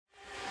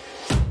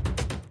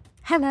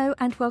Hello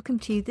and welcome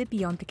to the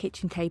Beyond the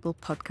Kitchen Table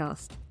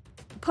podcast,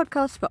 a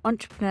podcast for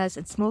entrepreneurs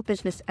and small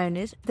business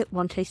owners that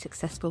want a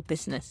successful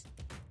business.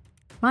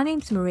 My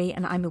name's Marie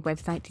and I'm a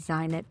website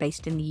designer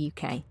based in the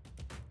UK.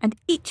 And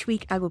each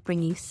week I will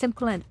bring you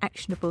simple and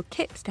actionable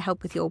tips to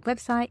help with your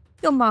website,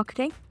 your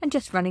marketing and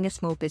just running a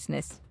small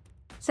business.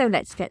 So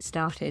let's get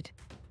started.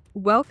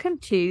 Welcome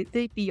to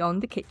the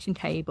Beyond the Kitchen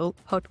Table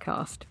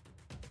podcast.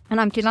 And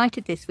I'm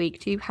delighted this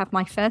week to have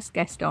my first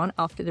guest on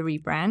after the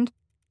rebrand,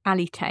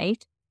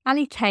 Tait.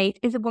 Tait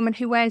is a woman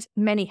who wears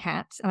many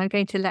hats, and I'm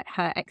going to let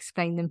her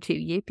explain them to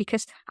you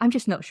because I'm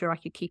just not sure I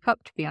could keep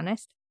up, to be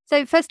honest.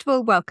 So first of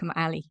all, welcome,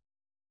 Ali.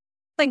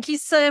 Thank you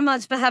so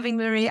much for having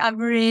me, Marie. I'm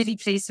really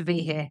pleased to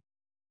be here.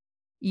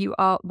 You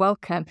are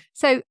welcome.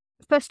 So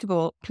first of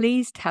all,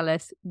 please tell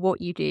us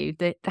what you do,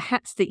 the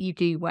hats that you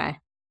do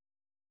wear.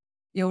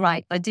 You're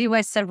right. I do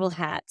wear several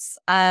hats,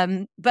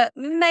 but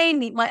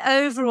mainly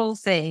my overall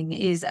thing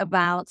is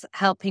about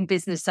helping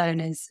business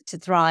owners to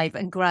thrive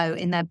and grow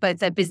in both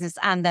their business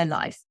and their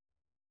life.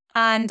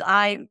 And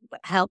I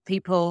help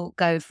people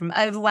go from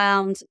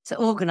overwhelmed to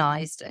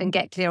organised and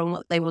get clear on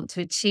what they want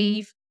to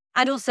achieve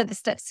and also the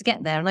steps to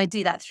get there. And I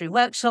do that through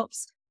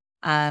workshops,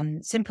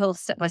 simple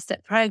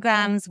step-by-step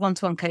programs,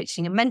 one-to-one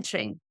coaching and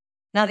mentoring.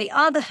 Now, the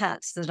other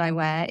hat that I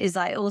wear is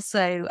I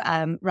also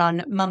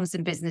run Mums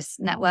in Business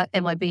Network,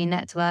 MIB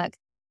Network,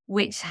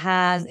 which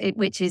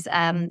is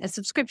a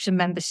subscription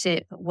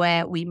membership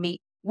where we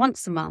meet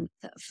once a month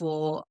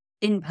for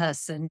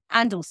in-person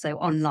and also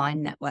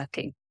online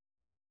networking.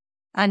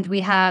 And we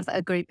have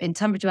a group in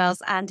Tunbridge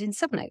Wells and in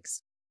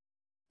Sevenoaks.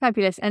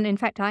 Fabulous. And in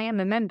fact, I am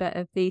a member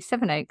of the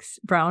Sevenoaks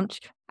branch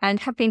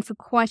and have been for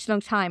quite a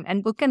long time.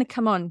 And we're going to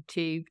come on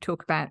to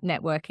talk about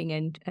networking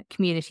and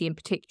community in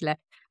particular.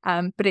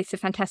 But it's a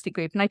fantastic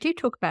group. And I do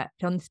talk about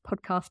it on this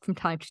podcast from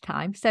time to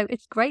time. So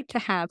it's great to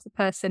have the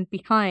person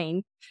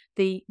behind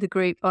the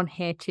group on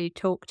here to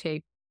talk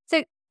to.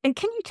 So, and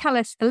can you tell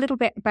us a little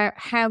bit about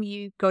how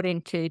you got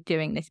into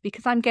doing this?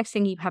 Because I'm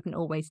guessing you haven't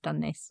always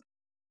done this.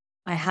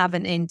 I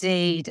haven't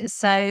indeed.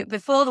 So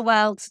before the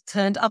world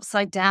turned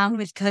upside down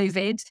with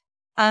COVID,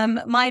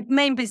 my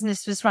main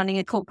business was running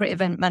a corporate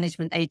event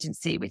management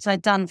agency, which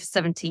I'd done for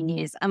 17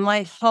 years. And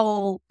my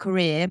whole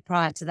career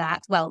prior to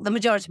that, well, the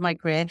majority of my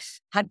career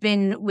had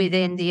been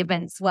within the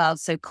events world.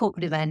 So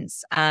corporate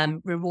events,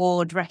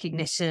 reward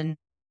recognition,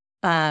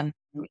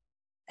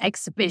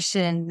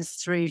 exhibitions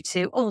through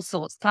to all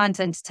sorts,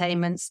 client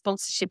entertainment,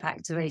 sponsorship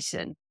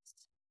activation.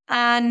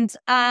 And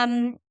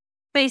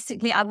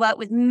basically, I work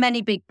with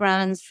many big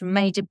brands from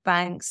major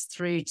banks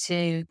through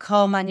to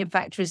car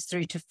manufacturers,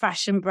 through to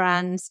fashion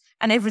brands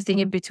and everything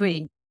in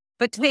between.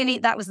 But clearly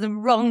that was the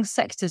wrong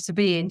sector to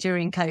be in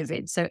during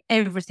COVID. So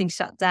everything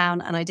shut down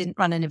and I didn't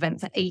run an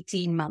event for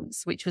 18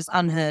 months, which was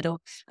unheard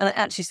of. And I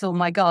actually saw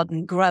my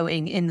garden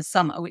growing in the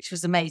summer, which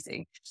was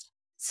amazing.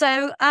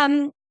 So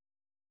I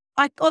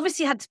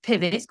obviously had to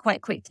pivot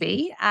quite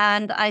quickly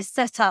and I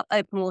set up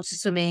open water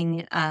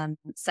swimming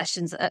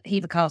sessions at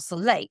Hever Castle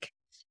Lake.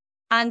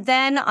 And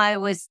then I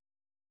was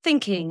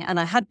thinking, and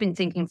I had been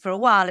thinking for a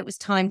while, it was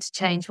time to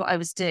change what I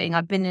was doing.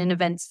 I've been in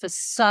events for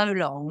so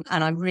long,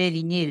 and I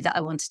really knew that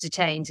I wanted to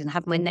change and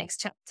have my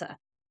next chapter.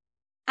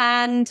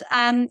 And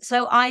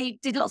so I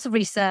did lots of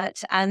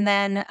research and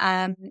then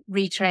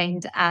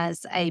retrained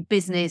as a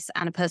business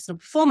and a personal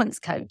performance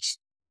coach.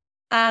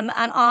 And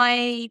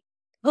I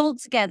pulled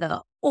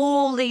together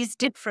all these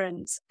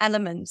different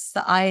elements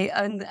that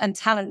and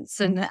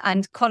talents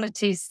and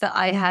qualities that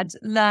I had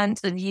learned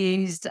and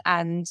used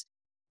and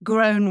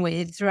grown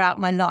with throughout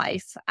my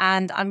life.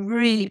 And I'm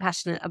really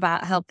passionate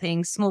about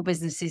helping small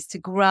businesses to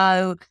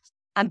grow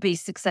and be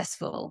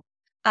successful.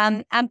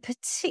 And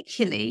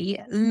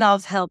particularly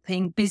love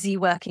helping busy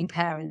working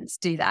parents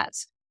do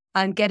that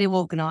and get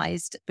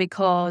organised,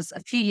 because a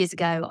few years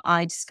ago,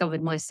 I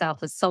discovered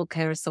myself as sole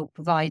carer, sole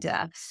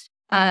provider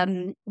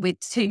with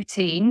 2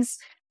 teens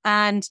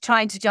and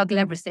trying to juggle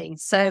everything.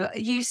 So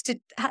used to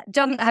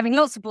having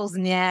lots of balls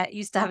in the air,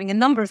 used to having a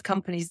number of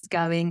companies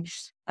going.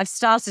 I've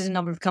started a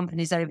number of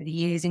companies over the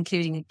years,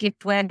 including a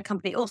giftware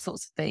company, all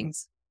sorts of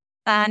things.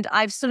 And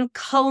I've sort of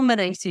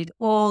culminated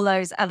all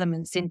those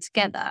elements in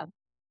together.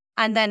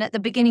 And then at the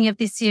beginning of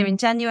this year in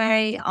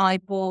January, I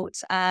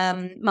bought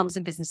Mums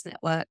in Business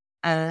Network,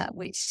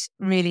 which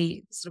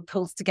really sort of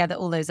pulls together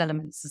all those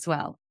elements as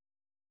well.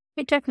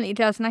 It definitely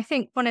does. And I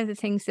think one of the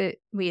things that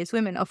we as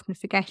women often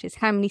forget is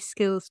how many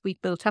skills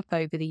we've built up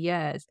over the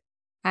years.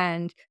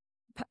 And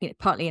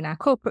partly in our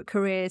corporate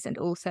careers and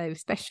also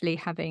especially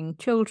having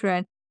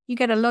children, you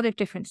get a lot of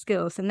different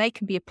skills and they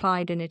can be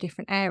applied in a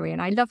different area.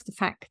 And I love the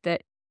fact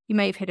that you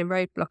may have hit a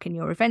roadblock in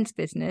your events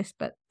business,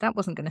 but that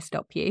wasn't going to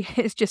stop you.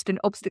 It's just an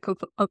obstacle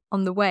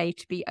on the way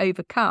to be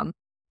overcome,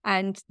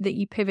 and that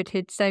you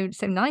pivoted so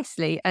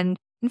nicely. And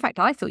in fact,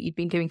 I thought you'd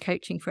been doing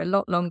coaching for a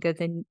lot longer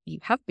than you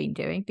have been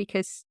doing,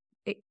 because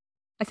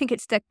I think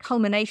it's the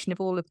culmination of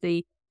all of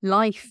the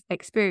life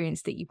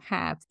experience that you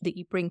have that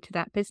you bring to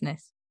that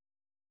business.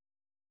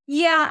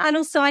 Yeah, and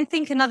also I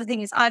think another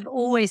thing is I've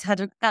always had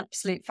an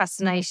absolute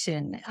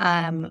fascination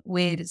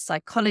with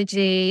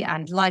psychology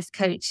and life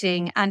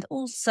coaching, and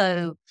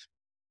also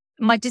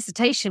my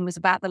dissertation was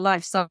about the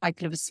life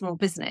cycle of a small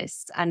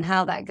business and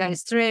how that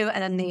goes through,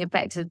 and then the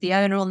effect of the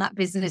owner on that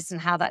business and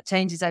how that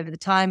changes over the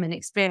time and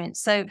experience.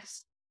 So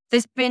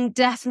there's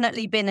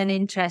definitely been an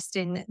interest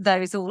in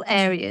those all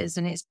areas,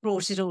 and it's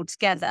brought it all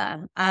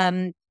together.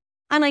 And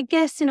I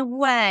guess in a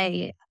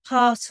way,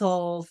 part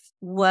of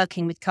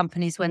working with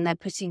companies when they're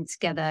putting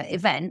together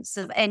events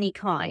of any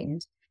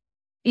kind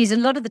is a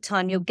lot of the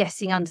time you're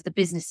getting under the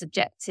business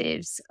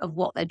objectives of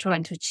what they're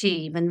trying to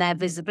achieve and their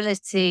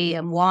visibility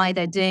and why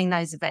they're doing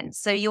those events.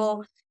 So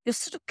you're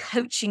sort of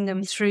coaching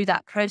them through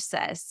that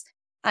process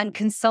and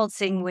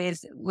consulting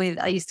with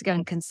I used to go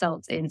and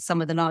consult in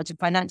some of the larger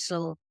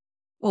financial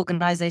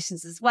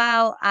organizations as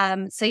well.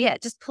 So yeah,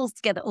 it just pulls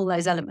together all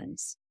those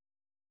elements.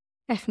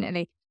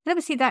 Definitely. And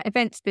obviously, that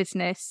events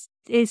business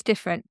is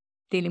different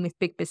dealing with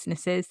big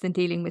businesses than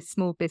dealing with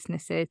small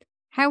businesses.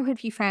 How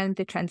have you found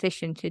the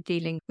transition to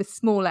dealing with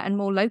smaller and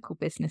more local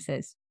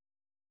businesses?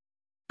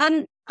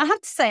 And I have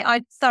to say,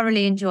 I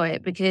thoroughly enjoy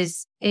it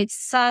because it's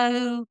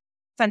so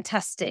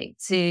fantastic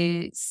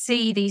to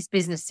see these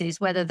businesses,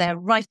 whether they're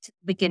right at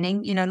the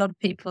beginning. You know, a lot of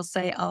people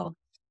say, oh,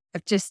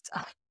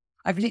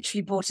 I've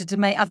literally bought a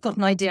domain. I've got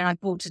an idea and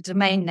I've bought a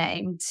domain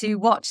name, to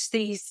watch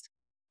these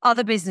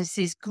other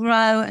businesses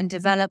grow and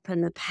develop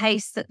and the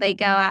pace that they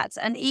go at,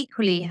 and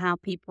equally how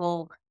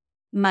people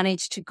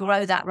manage to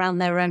grow that around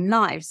their own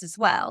lives as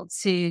well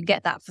to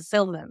get that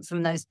fulfillment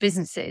from those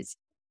businesses.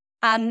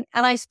 And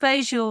I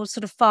suppose you're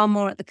sort of far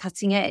more at the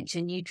cutting edge,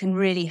 and you can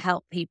really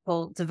help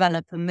people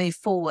develop and move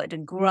forward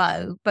and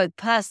grow both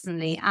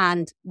personally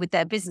and with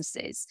their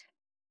businesses.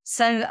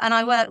 So, and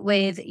I work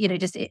with,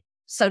 just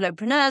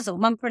solopreneurs or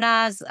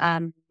mumpreneurs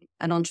and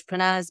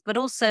entrepreneurs, but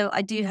also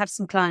I do have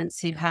some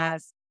clients who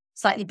have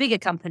slightly bigger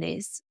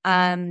companies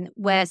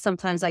where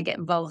sometimes I get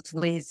involved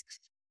with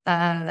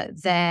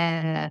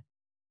their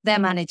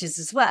managers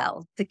as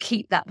well to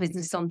keep that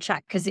business on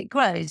track because it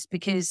grows.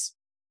 Because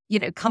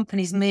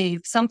companies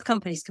move. Some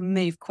companies can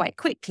move quite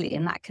quickly,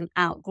 and that can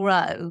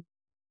outgrow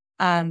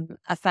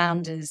a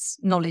founder's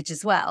knowledge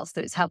as well. So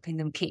it's helping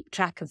them keep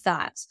track of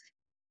that.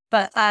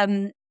 But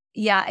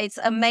yeah, it's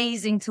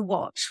amazing to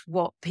watch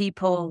what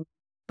people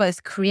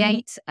both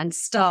create and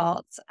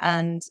start,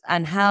 and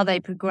how they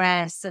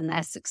progress and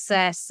their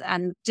success,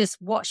 and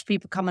just watch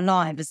people come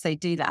alive as they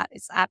do that.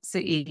 It's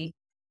absolutely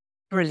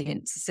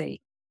brilliant to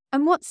see.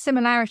 And what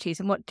similarities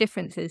and what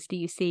differences do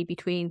you see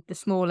between the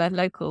smaller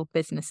local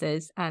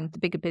businesses and the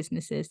bigger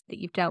businesses that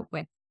you've dealt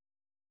with?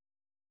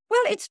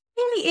 Well, it's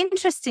really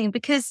interesting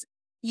because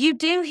you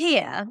do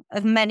hear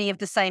of many of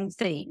the same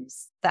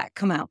themes that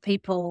come out.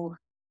 People,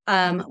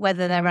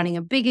 whether they're running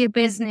a bigger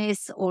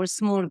business or a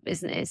smaller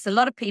business, a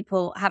lot of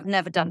people have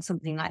never done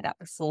something like that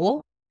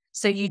before.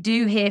 So you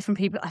do hear from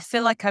people, I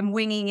feel like I'm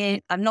winging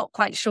it. I'm not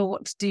quite sure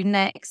what to do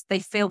next. They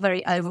feel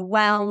very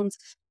overwhelmed.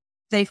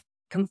 They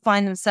can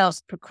find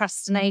themselves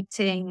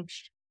procrastinating,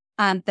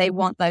 and they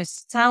want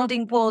those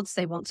sounding boards.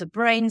 They want to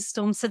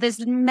brainstorm. So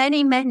there's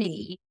many,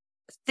 many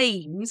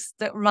themes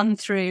that run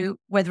through,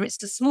 whether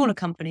it's a smaller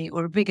company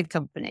or a bigger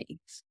company,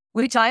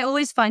 which I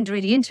always find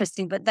really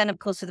interesting. But then, of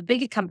course, with a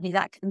bigger company,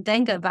 that can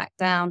then go back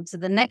down to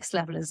the next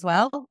level as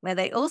well, where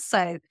they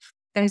also,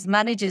 those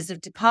managers of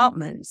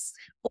departments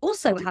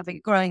also have a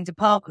growing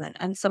department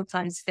and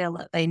sometimes feel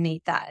that they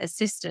need that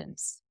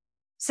assistance.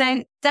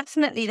 So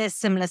definitely there's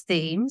similar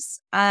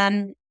themes.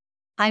 I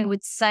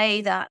would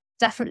say that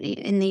definitely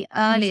in the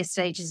earlier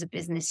stages of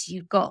business,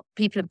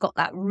 people have got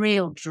that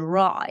real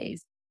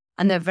drive,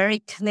 and they're very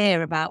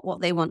clear about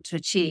what they want to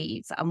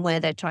achieve and where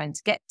they're trying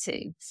to get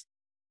to.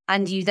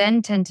 And you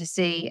then tend to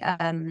see,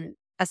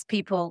 as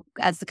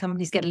the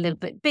companies get a little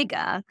bit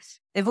bigger,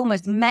 they've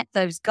almost met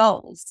those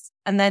goals,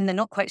 and then they're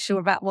not quite sure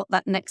about what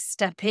that next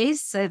step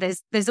is. So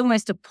there's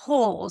almost a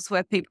pause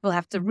where people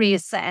have to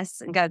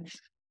reassess and go,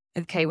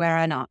 okay, where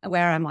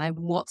am I?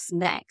 What's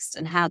next?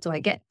 And how do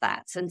I get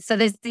that? And so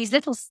there's these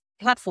little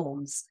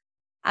platforms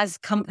as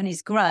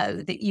companies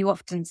grow that you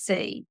often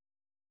see.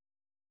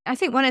 I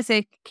think one of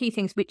the key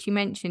things which you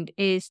mentioned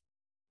is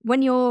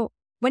when you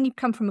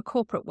come from a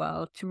corporate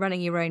world to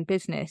running your own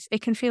business,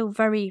 it can feel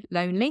very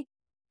lonely,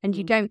 and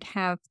you don't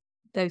have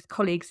those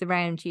colleagues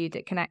around you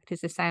that can act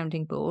as a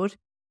sounding board.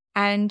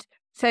 And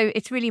so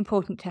it's really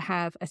important to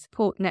have a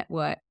support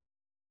network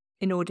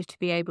in order to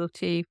be able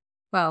to,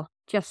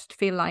 just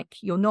feel like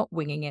you're not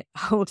winging it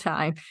the whole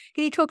time.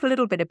 Can you talk a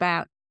little bit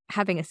about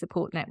having a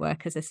support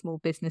network as a small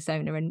business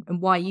owner and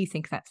why you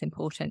think that's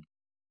important?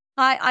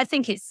 I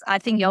think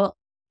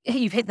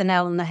you've hit the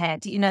nail on the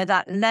head.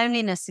 That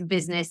loneliness in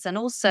business, and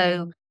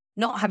also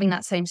not having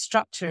that same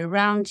structure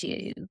around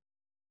you,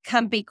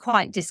 can be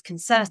quite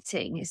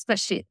disconcerting,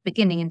 especially at the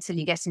beginning until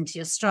you get into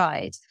your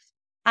stride.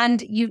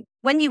 And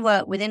when you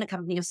work within a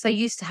company, you're so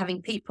used to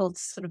having people to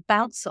sort of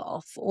bounce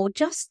off or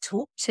just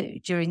talk to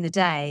during the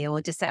day,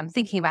 or just say, I'm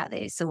thinking about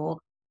this, or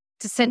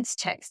to sense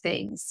check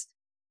things.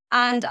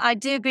 And I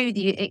do agree with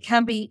you.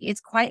 It's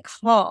quite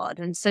hard.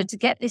 And so to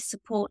get this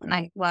support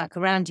network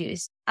around you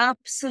is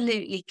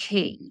absolutely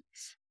key.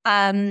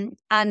 And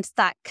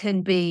that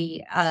can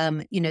be,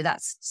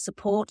 that's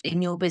support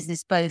in your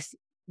business, both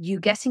you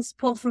getting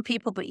support from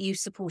people, but you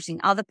supporting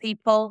other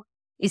people.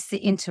 It's the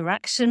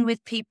interaction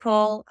with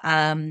people.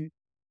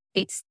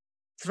 It's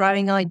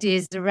throwing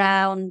ideas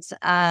around.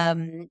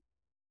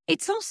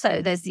 It's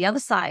also, there's the other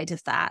side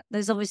of that.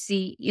 There's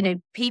obviously,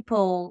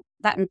 people,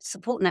 that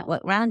support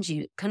network around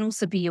you can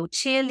also be your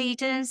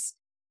cheerleaders.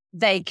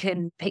 They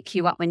can pick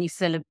you up when you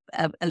feel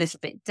a little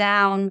bit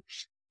down.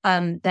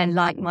 They're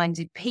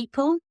like-minded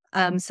people.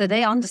 So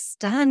they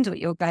understand what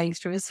you're going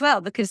through as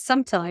well, because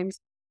sometimes,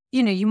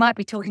 you might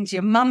be talking to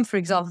your mum, for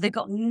example, they've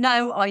got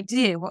no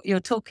idea what you're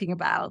talking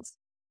about.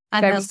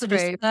 And Very they'll sort of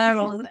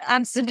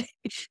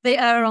they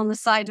err on the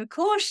side of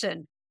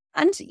caution.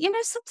 And,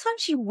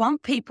 sometimes you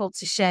want people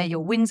to share your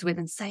wins with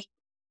and say,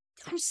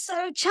 I'm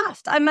so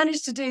chuffed. I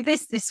managed to do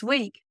this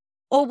week,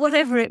 or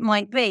whatever it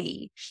might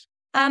be.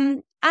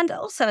 And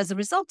also as a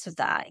result of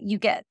that, you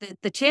get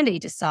the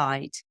cheerleader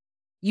side.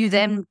 You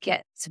then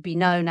get to be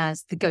known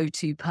as the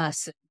go-to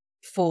person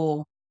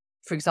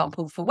for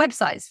example, for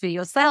websites for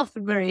yourself.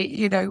 And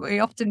Marie, we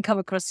often come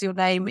across your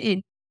name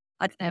in,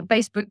 I don't know, a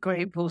Facebook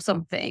group or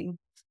something,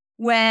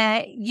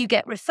 where you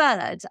get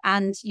referred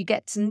and you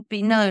get to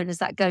be known as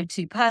that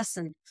go-to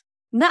person.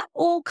 And that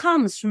all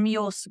comes from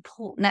your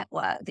support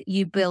network that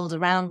you build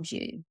around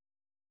you.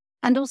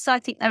 And also, I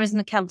think there is an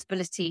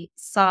accountability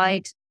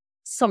side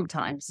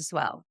sometimes as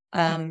well.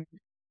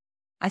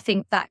 I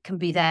think that can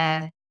be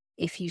there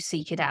if you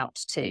seek it out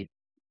too.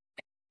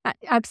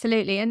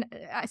 Absolutely. And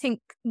I think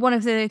one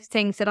of the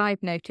things that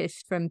I've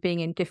noticed from being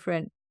in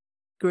different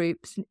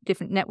groups,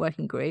 different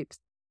networking groups,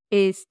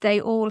 is they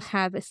all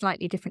have a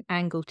slightly different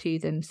angle to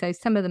them. So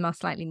some of them are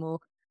slightly more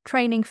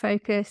training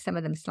focused, some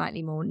of them are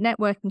slightly more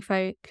networking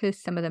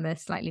focused, some of them are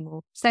slightly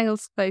more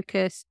sales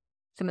focused,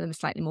 some of them are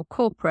slightly more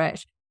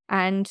corporate.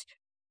 And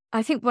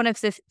I think one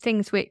of the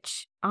things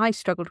which I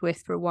struggled with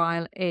for a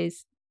while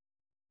is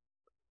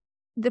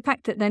the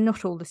fact that they're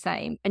not all the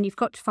same, and you've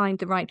got to find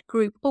the right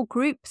group or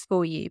groups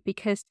for you,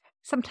 because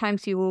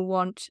sometimes you will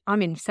want,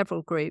 I'm in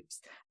several groups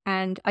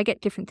and I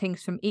get different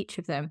things from each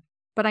of them.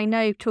 But I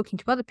know, talking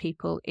to other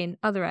people in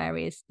other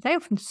areas, they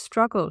often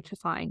struggle to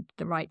find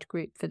the right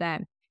group for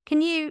them.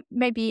 Can you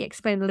maybe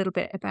explain a little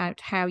bit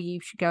about how you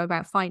should go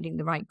about finding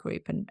the right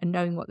group and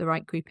knowing what the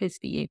right group is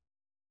for you?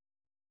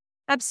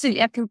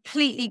 Absolutely. I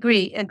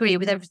completely agree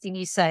with everything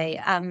you say,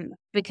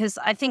 because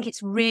I think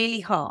it's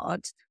really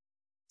hard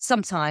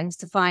sometimes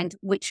to find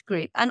which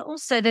group. And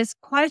also there's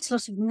quite a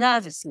lot of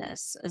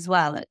nervousness as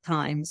well at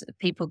times of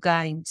people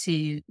going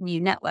to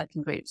new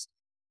networking groups.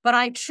 But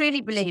I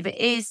truly believe it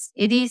is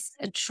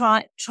a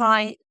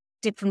try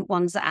different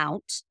ones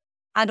out.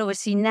 And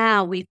obviously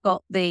now we've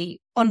got the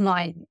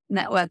online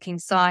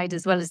networking side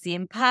as well as the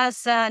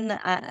in-person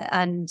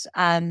and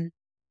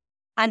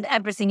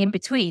everything in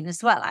between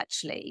as well,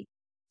 actually.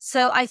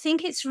 So I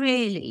think it's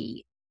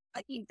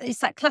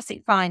that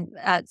classic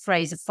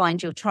phrase of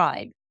find your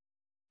tribe.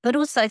 But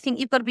also I think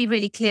you've got to be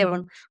really clear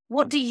on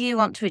what do you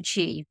want to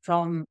achieve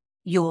from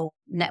your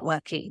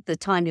networking, the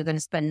time you're going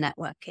to spend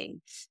networking,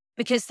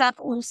 because that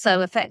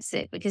also affects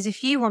it. Because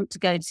if you want to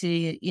go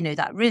to,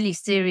 that really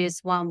serious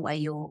one where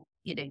you're,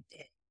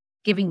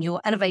 giving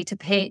your elevator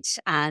pitch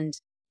and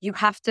you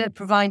have to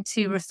provide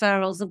 2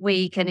 referrals a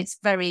week and it's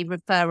very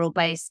referral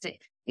based,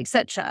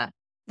 etc.,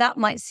 that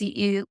might suit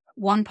you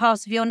one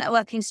part of your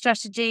networking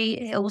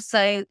strategy.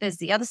 Also, there's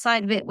the other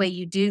side of it where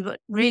you do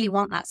really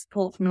want that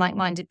support from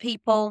like-minded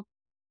people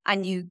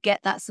and you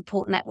get that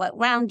support network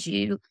around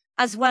you,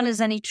 as well as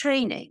any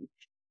training.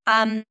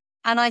 And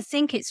I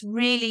think it's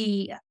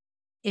really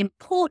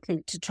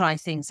important to try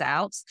things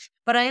out.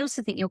 But I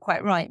also think you're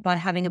quite right, by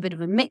having a bit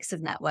of a mix of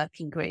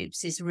networking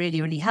groups is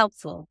really, really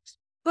helpful.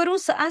 But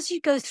also, as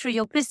you go through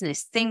your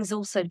business, things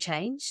also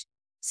change.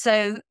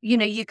 So,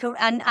 you can,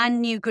 and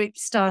new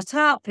groups start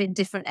up in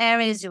different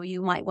areas, or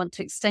you might want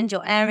to extend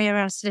your area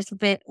out a little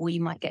bit, or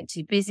you might get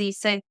too busy.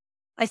 So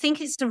I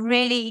think it's a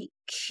really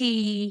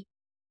key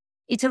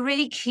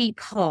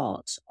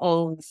part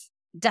of,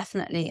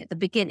 definitely at the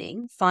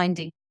beginning,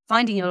 finding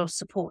your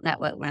support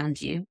network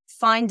around you,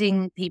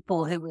 finding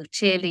people who will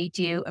cheerlead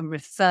you and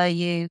refer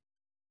you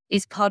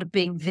is part of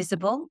being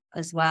visible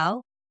as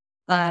well.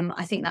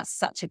 I think that's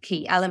such a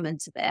key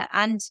element of it.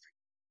 And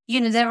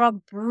there are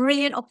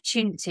brilliant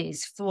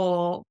opportunities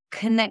for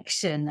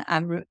connection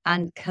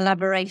and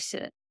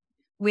collaboration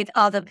with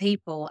other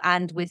people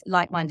and with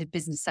like-minded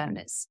business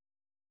owners.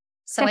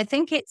 So I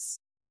think it's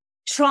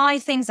try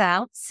things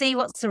out, see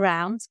what's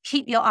around,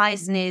 keep your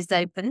eyes and ears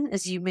open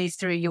as you move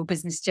through your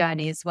business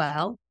journey as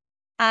well.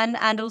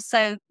 And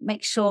also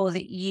make sure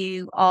that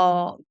you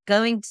are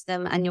going to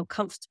them and you're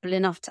comfortable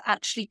enough to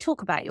actually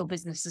talk about your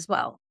business as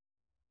well.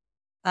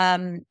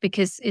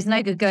 Because it's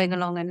no good going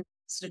along and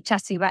sort of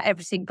chatting about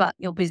everything but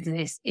your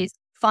business. It's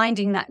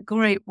finding that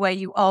group where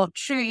you are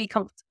truly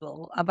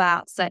comfortable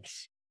about, so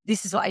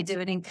this is what I do,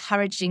 and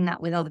encouraging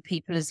that with other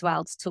people as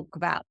well to talk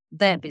about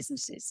their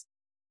businesses.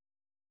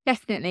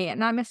 Definitely.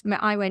 And I must admit,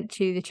 I went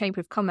to the Chamber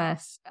of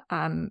Commerce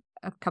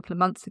a couple of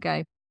months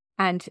ago,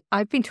 and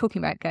I've been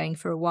talking about going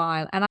for a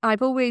while. And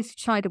I've always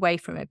shied away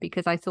from it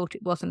because I thought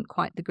it wasn't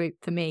quite the group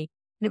for me.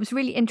 And it was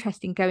really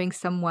interesting going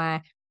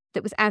somewhere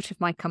that was out of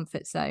my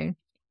comfort zone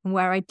and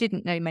where I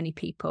didn't know many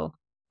people.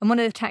 And one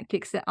of the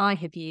tactics that I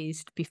have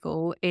used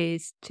before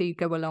is to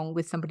go along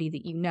with somebody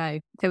that you know.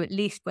 So at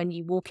least when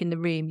you walk in the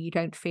room, you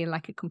don't feel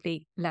like a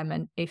complete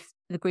lemon if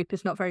the group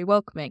is not very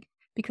welcoming,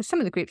 because some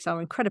of the groups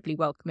are incredibly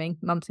welcoming,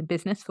 mums in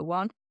business for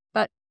one,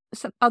 but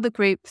some other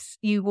groups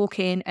you walk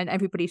in and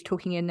everybody's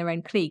talking in their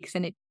own cliques,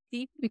 and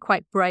you can be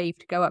quite brave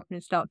to go up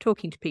and start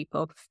talking to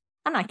people.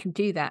 And I can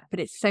do that, but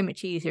it's so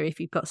much easier if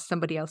you've got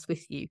somebody else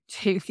with you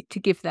to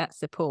give that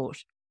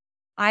support.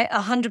 I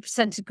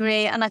 100%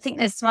 agree. And I think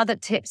there's some other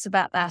tips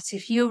about that.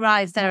 If you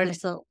arrive there a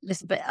little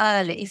bit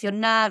early, if you're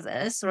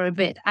nervous or a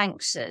bit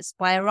anxious,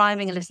 by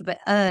arriving a little bit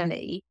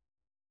early,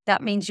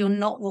 that means you're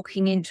not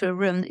walking into a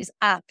room that is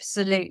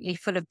absolutely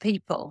full of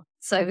people.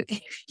 So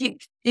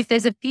if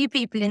there's a few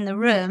people in the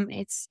room,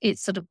 it's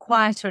sort of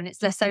quieter and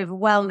it's less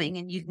overwhelming,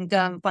 and you can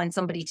go and find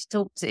somebody to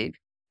talk to.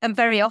 And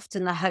very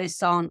often the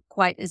hosts aren't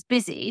quite as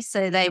busy,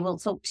 so they will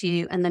talk to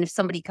you. And then if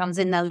somebody comes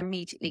in, they'll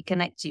immediately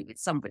connect you with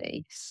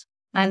somebody.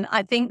 And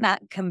I think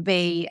that can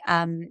be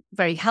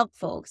very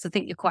helpful, because I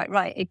think you're quite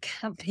right. It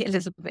can be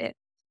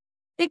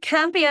it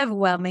can be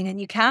overwhelming and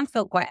you can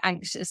feel quite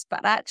anxious,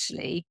 but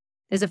actually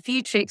there's a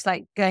few tricks,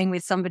 like going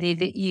with somebody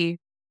that you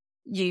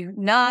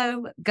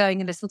know,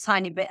 going a little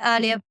tiny bit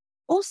earlier.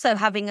 Also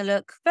having a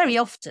look, very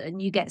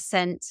often you get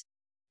sent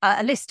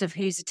a list of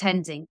who's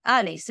attending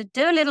early. So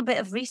do a little bit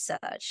of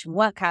research,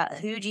 work out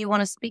who do you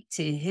want to speak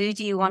to, who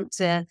do you want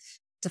to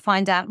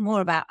find out more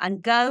about,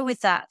 and go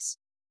with that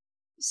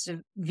sort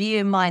of view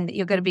in mind that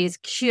you're going to be as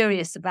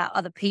curious about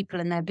other people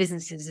and their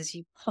businesses as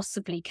you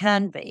possibly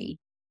can be,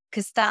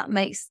 because that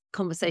makes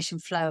conversation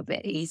flow a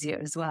bit easier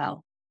as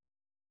well.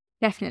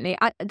 Definitely.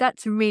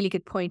 That's a really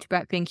good point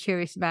about being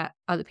curious about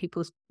other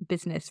people's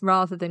business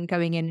rather than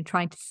going in and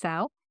trying to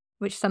sell,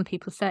 which some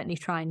people certainly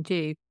try and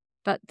do.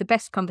 But the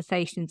best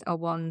conversations are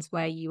ones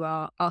where you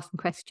are asking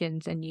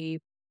questions and you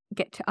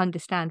get to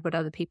understand what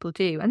other people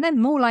do. And they're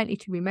more likely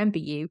to remember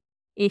you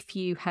if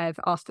you have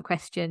asked the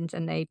questions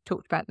and they've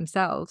talked about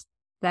themselves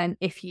than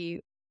if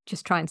you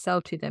just try and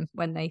sell to them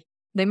when they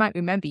might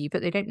remember you,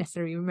 but they don't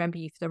necessarily remember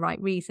you for the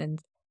right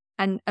reasons.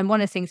 And one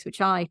of the things which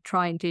I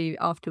try and do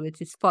afterwards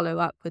is follow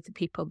up with the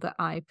people that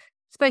I've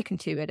spoken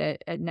to at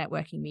a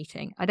networking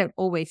meeting. I don't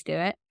always do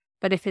it,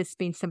 but if it's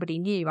been somebody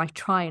new, I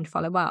try and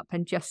follow up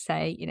and just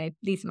say,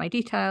 these are my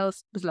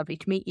details. It was lovely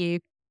to meet you.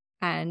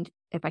 And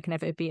if I can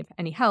ever be of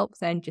any help,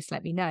 then just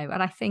let me know.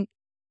 And I think,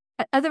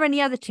 are there any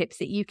other tips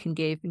that you can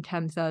give in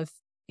terms of,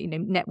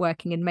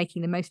 networking and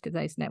making the most of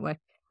those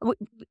networks?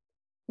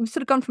 We've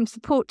sort of gone from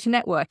support to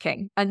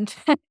networking, and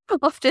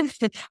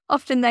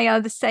often they are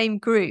the same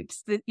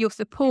groups. Your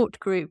support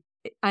group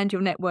and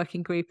your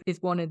networking group is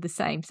one and the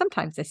same.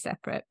 Sometimes they're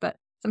separate, but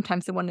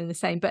sometimes they're one and the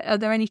same. But are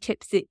there any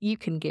tips that you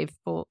can give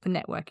for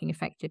networking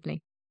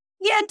effectively?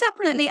 Yeah,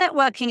 definitely.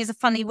 Networking is a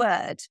funny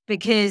word,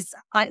 because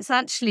it's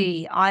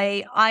actually,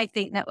 I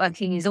think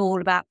networking is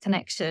all about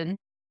connection.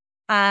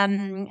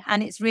 And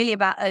it's really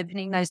about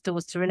opening those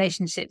doors to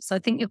relationships. So I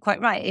think you're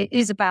quite right. It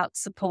is about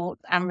support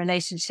and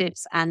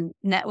relationships and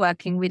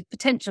networking with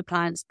potential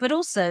clients, but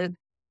also,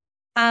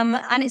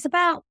 and it's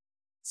about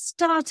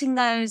starting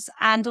those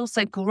and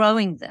also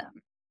growing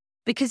them,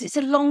 because it's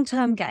a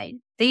long-term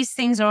game. These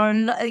things are,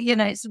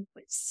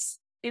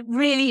 it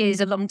really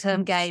is a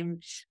long-term game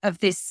of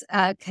this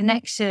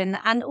connection.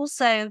 And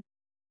also,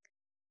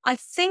 I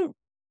think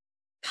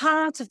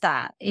part of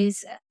that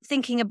is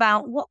thinking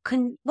about what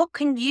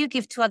can you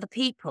give to other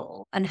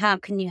people and how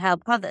can you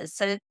help others.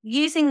 So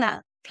using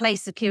that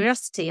place of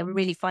curiosity and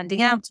really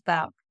finding out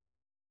about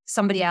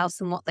somebody else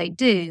and what they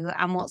do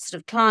and what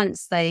sort of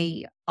clients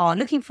they are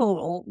looking for,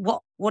 or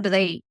what do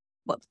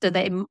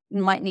they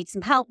might need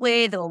some help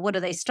with, or what are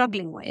they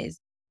struggling with,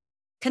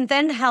 can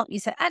then help you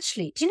say,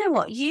 actually, do you know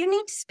what? You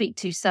need to speak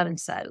to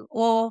so-and-so,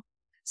 or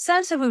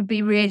so-and-so would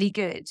be really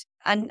good,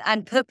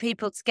 and put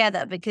people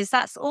together, because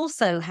that's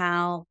also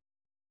how,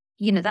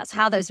 that's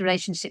how those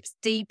relationships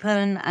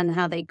deepen and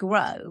how they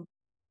grow.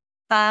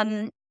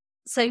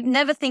 So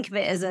never think of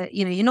it as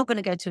you're not going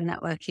to go to a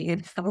networking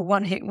and have a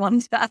one-hit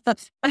wonder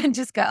and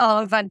just go,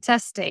 oh,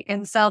 fantastic,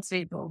 and sell to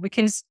people,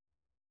 because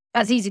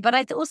that's easy. But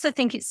I also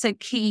think it's so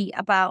key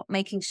about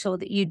making sure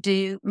that you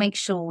do make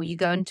sure you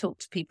go and talk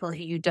to people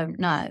who you don't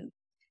know.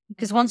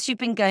 Because once you've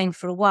been going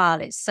for a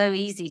while, it's so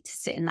easy to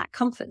sit in that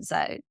comfort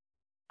zone,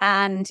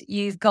 and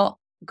you've got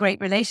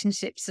great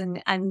relationships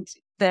and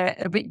they're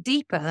a bit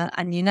deeper,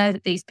 and you know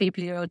that these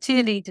people are your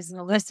cheerleaders and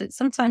all this. So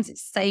sometimes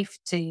it's safe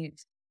to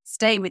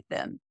stay with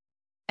them.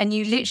 And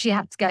you literally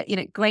have to go,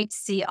 great to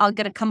see you. I'm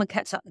going to come and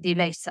catch up with you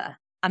later,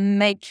 and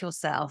make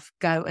yourself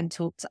go and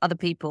talk to other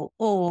people,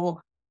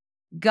 or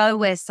go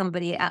where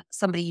somebody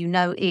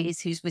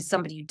is who's with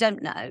somebody you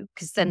don't know,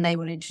 because then they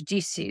will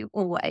introduce you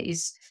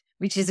always,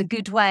 which is a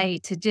good way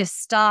to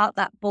just start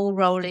that ball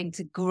rolling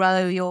to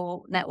grow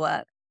your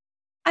network.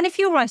 And if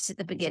you're right at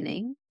the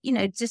beginning,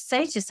 just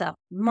say to yourself,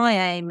 my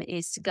aim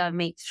is to go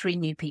meet 3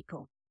 new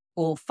people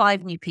or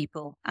 5 new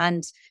people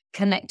and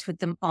connect with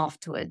them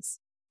afterwards,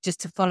 just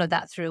to follow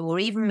that through, or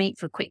even meet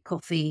for a quick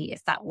coffee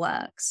if that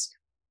works.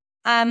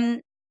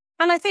 And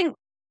I think,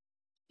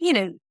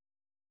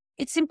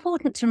 it's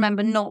important to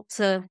remember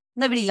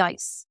nobody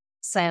likes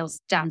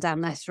sales jammed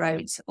down their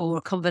throat or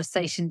a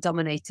conversation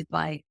dominated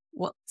by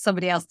what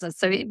somebody else does.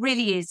 So it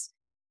really is,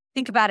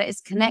 think about it as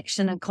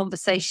connection and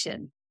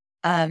conversation.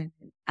 And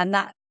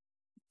that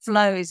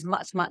flows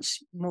much,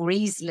 much more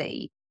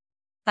easily.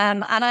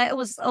 And I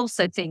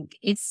also think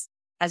it's,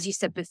 as you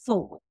said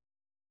before,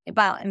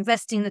 about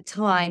investing the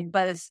time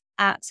both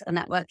at a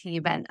networking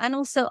event and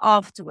also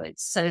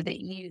afterwards, so that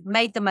you've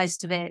made the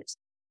most of it.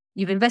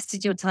 You've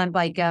invested your time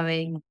by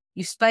going,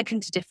 you've spoken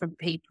to different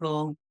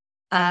people,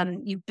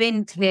 you've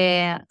been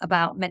clear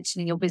about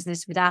mentioning your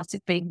business without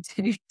it being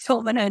too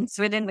dominant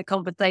within the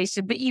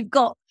conversation, but you've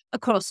got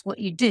across what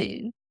you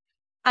do.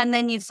 And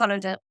then you've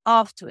followed it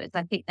afterwards.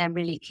 I think they're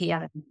really key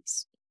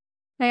elements.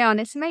 They are.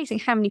 And it's amazing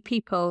how many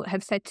people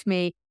have said to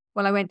me,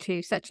 well, I went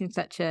to such and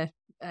such a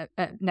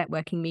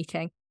networking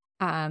meeting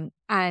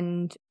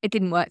and it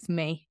didn't work for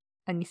me.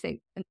 And you say,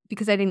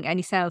 because I didn't get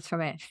any sales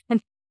from it.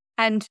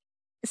 And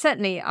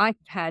certainly I've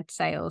had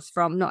sales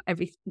from not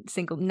every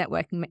single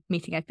networking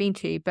meeting I've been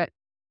to, but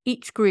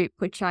each group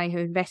which I have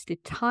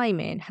invested time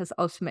in has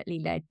ultimately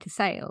led to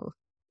sales.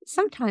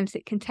 Sometimes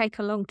it can take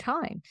a long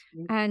time.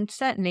 And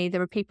certainly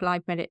there are people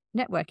I've met at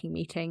networking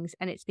meetings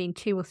and it's been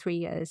 2 or 3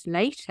 years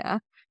later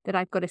that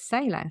I've got a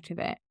sale out of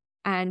it.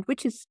 And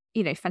which is,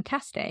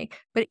 fantastic,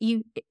 but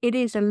it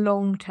is a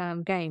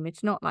long-term game.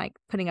 It's not like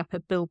putting up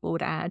a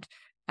billboard ad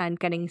and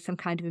getting some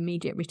kind of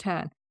immediate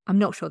return. I'm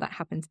not sure that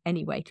happens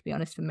anyway, to be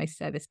honest, for most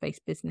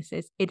service-based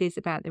businesses. It is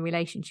about the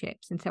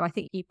relationships. And so I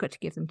think you've got to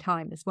give them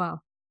time as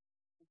well.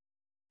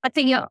 I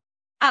think you're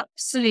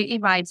absolutely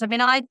right. I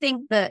mean, I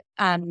think that,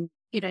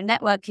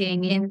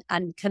 networking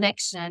and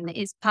connection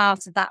is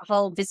part of that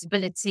whole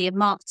visibility and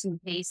marketing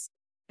piece.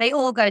 They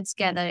all go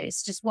together.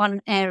 It's just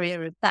one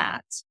area of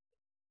that.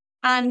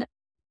 And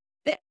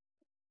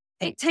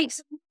it takes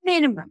a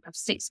minimum of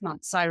 6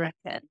 months, I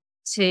reckon,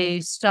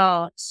 to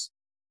start,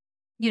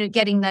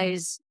 getting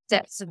those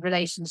depths of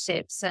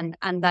relationships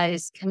and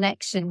those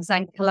connections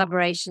and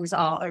collaborations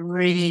are a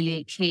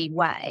really key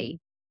way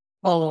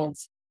of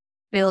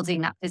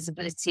building that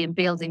visibility and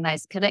building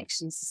those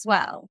connections as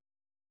well.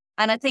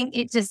 And I think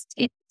it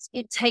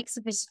takes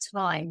a bit of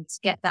time to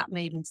get that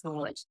moving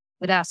forward,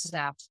 without a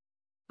doubt.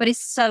 But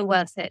it's so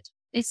worth it.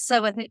 It's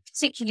so worth it,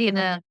 particularly in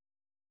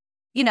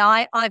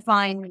I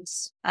find,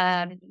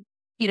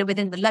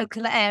 within the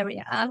local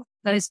area,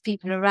 those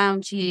people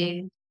around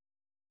you,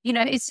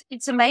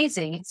 it's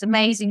amazing. It's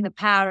amazing the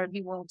power of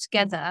you all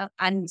together.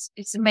 And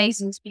it's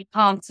amazing to be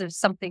part of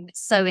something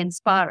that's so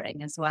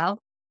inspiring as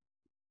well.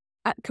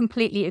 I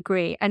completely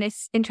agree. And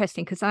it's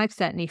interesting because I've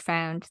certainly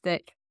found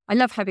that I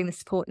love having the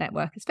support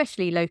network,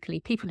 especially locally,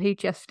 people who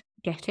just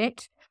get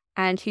it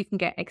and who can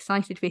get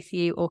excited with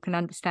you or can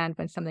understand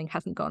when something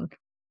hasn't gone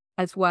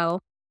as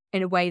well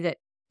in a way that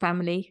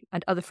family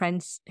and other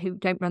friends who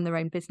don't run their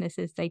own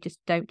businesses, they just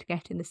don't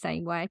get in the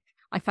same way.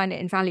 I find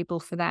it invaluable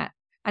for that.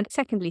 And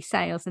secondly,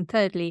 sales. And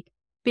thirdly,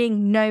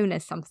 being known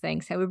as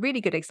something. So a really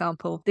good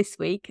example this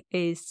week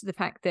is the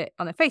fact that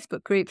on a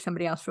Facebook group,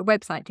 somebody asked for a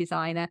website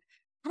designer.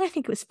 And I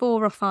think it was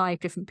 4 or 5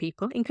 different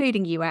people,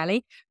 including you,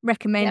 Ali,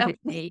 recommended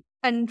me.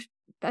 And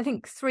I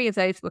think 3 of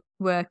those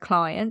were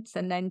clients,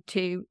 and then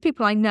 2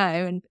 people I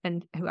know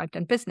and who I've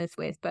done business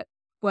with, but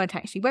weren't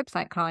actually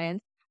website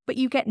clients. But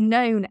you get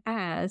known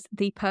as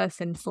the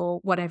person for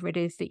whatever it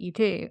is that you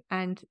do.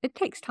 And it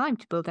takes time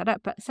to build that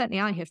up. But certainly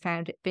I have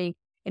found it being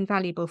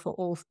invaluable for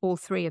all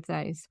 3 of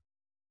those.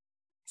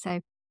 So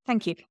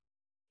thank you.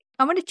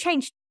 I want to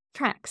change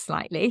track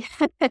slightly.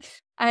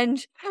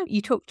 And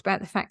you talked about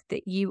the fact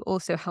that you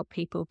also help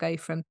people go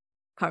from,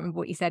 can't remember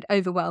what you said,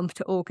 overwhelmed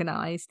to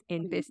organised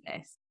in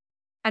business.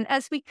 And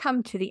as we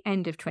come to the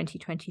end of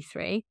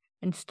 2023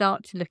 and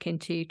start to look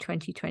into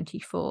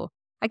 2024,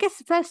 I guess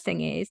the first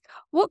thing is,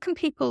 what can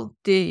people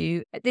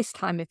do at this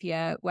time of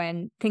year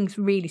when things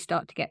really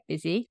start to get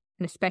busy?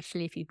 And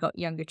especially if you've got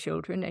younger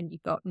children and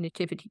you've got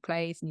nativity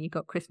plays and you've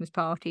got Christmas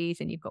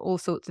parties and you've got all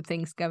sorts of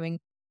things going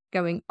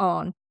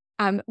on.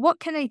 What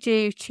can they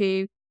do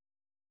to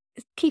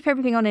keep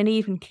everything on an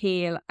even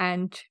keel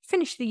and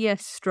finish the year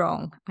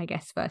strong, I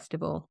guess, first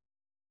of all?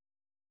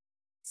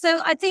 So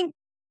I think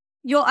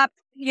you're up,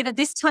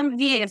 this time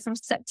of year from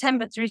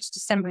September through to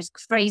December is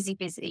crazy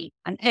busy,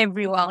 and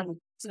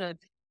everyone sort of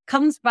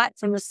comes back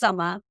from the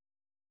summer,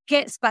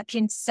 gets back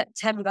into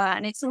September,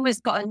 and it's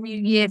almost got a new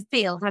year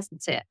feel,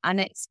 hasn't it? And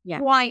it's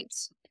quite,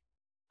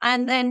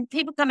 and then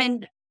people come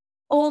in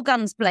all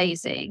guns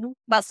blazing.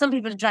 Well, some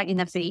people are dragging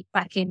their feet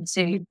back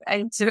into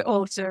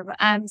autumn,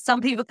 and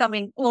some people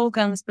coming all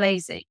guns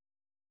blazing.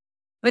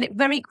 But it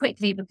very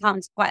quickly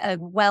becomes quite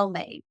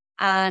overwhelming,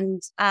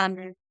 and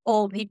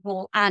all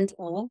people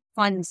find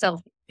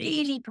themselves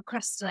really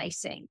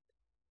procrastinating.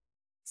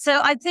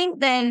 So I think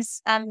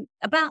there's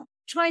about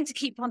trying to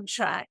keep on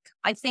track.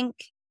 I think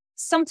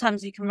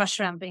sometimes we can rush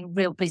around being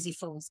real busy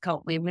fools,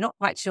 can't we? And we're not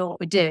quite sure what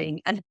we're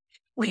doing. And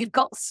we've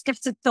got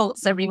scattered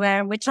thoughts everywhere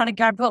and we're trying to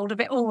grab hold of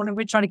it all and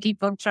we're trying to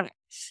keep on track.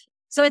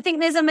 So I think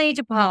there's a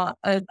major part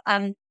of,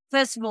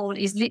 first of all,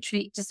 is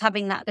literally just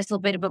having that little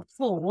bit of a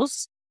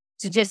pause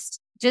to just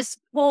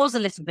pause a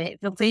little bit if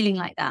you're feeling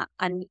like that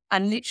and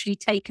literally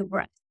take a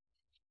breath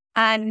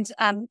and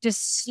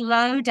just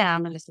slow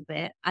down a little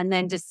bit and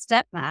then just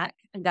step back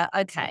and go,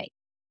 okay,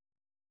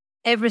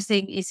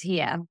 everything is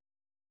here,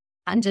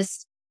 and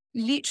just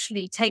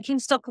literally taking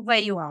stock of where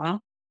you are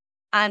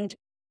and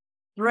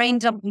brain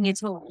dumping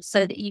it all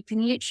so that you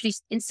can literally,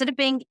 instead of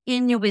being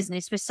in your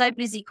business, we're so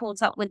busy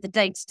caught up with the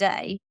day to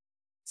day.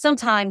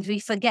 Sometimes we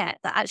forget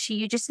that actually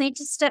you just need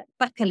to step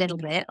back a little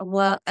bit and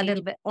work a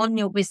little bit on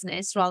your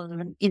business rather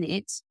than in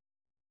it.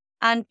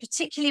 And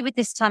particularly with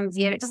this time of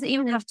year, it doesn't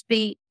even have to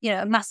be,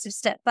 a massive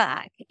step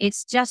back.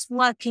 It's just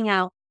working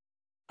out,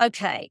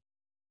 okay,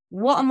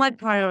 what are my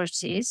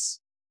priorities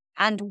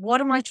and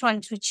what am I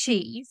trying to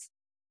achieve?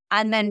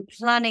 And then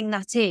planning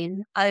that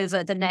in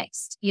over the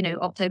next,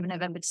 October,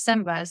 November,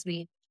 December, as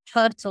we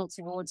hurtle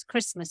towards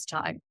Christmas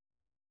time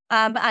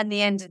and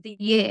the end of the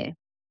year.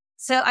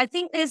 So I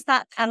think there's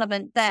that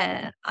element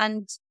there,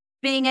 and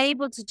being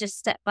able to just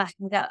step back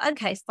and go,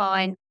 okay,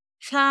 fine.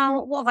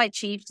 What have I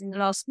achieved in the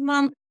last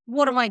month?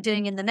 What am I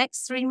doing in the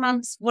next 3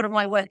 months? What am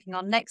I working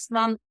on next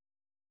month?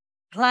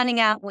 Planning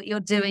out what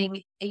you're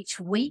doing each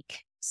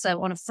week.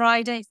 So on a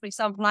Friday, for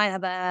example, I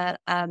have a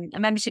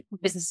membership,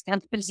 Business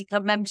Accountability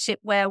Club membership,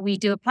 where we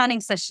do a planning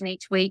session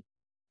each week,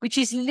 which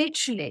is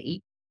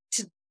literally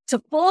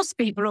to force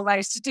people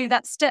almost to do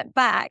that step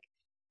back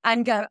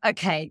and go,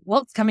 okay,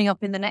 what's coming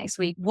up in the next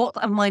week? What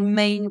are my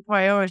main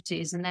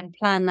priorities? And then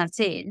plan that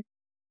in.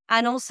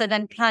 And also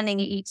then planning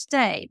it each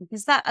day,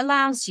 because that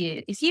allows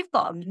you, if you've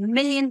got a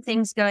million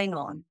things going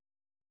on,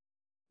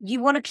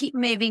 you want to keep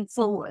moving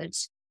forward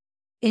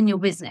in your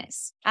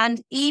business.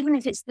 And even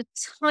if it's the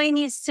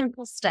tiniest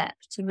simple step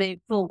to move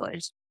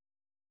forward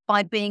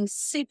by being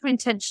super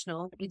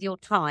intentional with your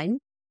time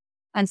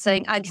and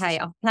saying, okay,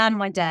 I've planned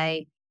my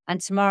day and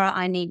tomorrow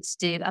I need to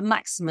do a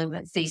maximum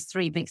of these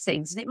 3 big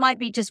things. And it might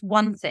be just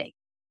one thing.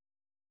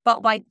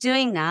 But by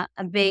doing that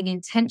and being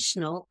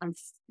intentional and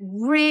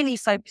really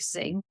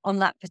focusing on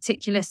that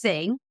particular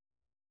thing,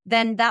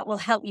 then that will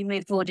help you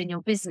move forward in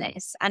your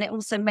business. And it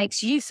also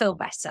makes you feel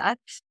better.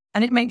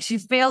 And it makes you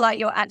feel like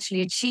you're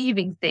actually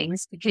achieving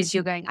things because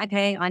you're going,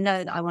 okay, I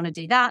know that I want to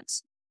do that.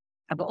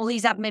 I've got all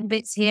these admin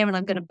bits here and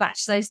I'm going to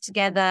batch those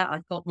together.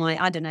 I've got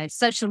my,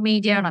 social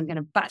media and I'm going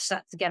to batch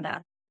that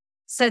together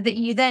so that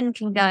you then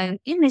can go,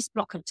 in this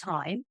block of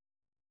time,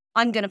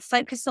 I'm going to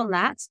focus on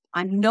that.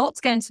 I'm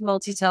not going to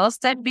multitask.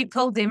 Don't be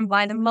pulled in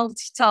by the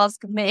multitask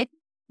myth.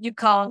 You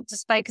can't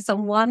just focus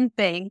on one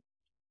thing.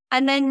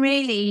 And then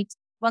really,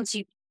 once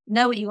you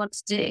know what you want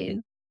to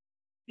do,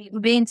 you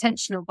can be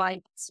intentional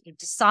by sort of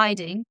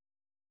deciding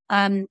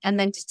and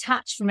then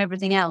detach from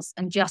everything else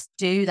and just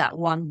do that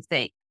one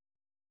thing.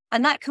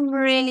 And that can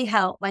really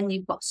help when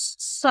you've got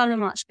so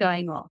much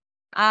going on.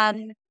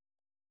 And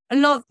a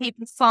lot of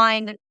people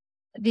find that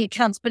the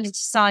accountability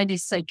side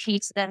is so key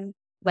to them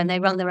when they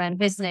run their own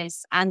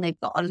business and they've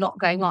got a lot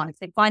going on. If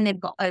they find they've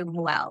got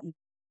overwhelmed,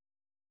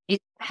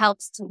 it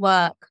helps to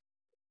work,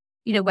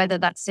 whether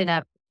that's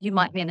you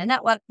might be in a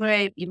network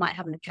group, you might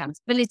have an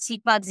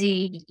accountability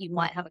buddy, you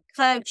might have a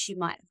coach, you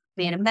might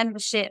be in a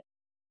membership,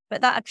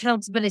 but that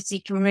accountability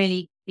can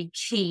really be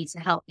key to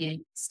help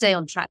you stay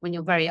on track when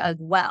you're very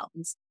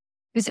overwhelmed,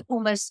 because it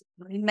almost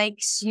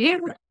makes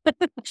you,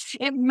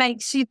 it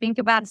makes you think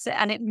about it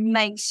and it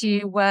makes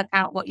you work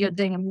out what you're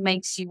doing and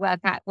makes you work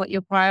out what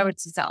your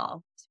priorities are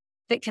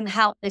that can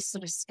help this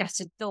sort of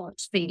scattered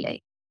thought feeling.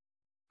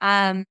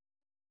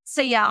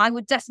 So yeah, I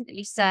would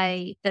definitely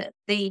say that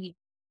the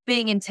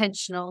being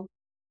intentional,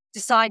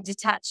 decide,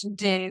 detach and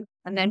do,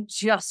 and then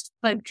just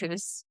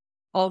focus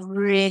are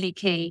really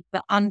key.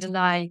 But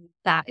underlying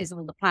that is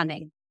all the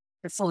planning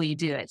before you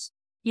do it.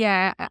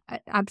 Yeah,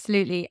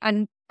 absolutely.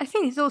 And I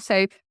think it's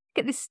also,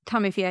 at this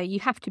time of year,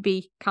 you have to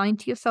be kind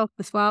to yourself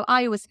as well.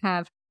 I always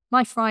have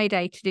my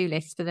Friday to-do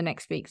list for the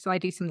next week. So I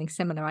do something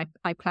similar.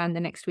 I plan the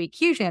next week,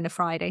 usually on a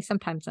Friday,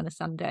 sometimes on a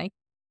Sunday.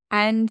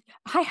 And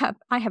I have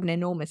an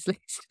enormous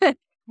list.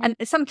 And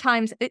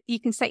sometimes you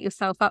can set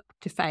yourself up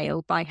to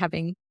fail by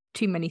having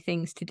too many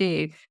things to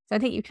do. So I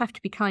think you have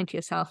to be kind to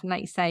yourself and,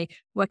 like you say,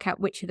 work out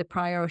which are the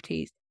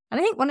priorities. And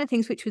I think one of the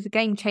things which was a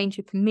game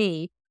changer for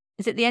me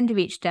is at the end of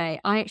each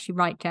day, I actually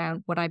write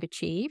down what I've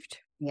achieved.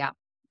 Yeah.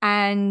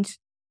 And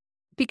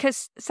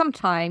because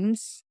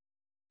sometimes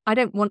I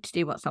don't want to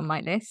do what's on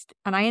my list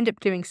and I end up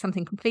doing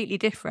something completely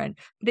different,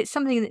 but it's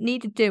something that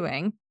needed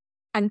doing.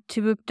 And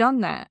to have done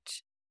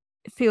that,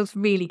 it feels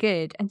really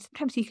good. And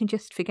sometimes you can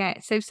just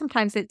forget. So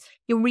sometimes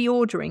you're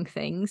reordering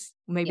things.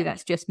 Maybe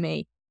that's just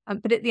me.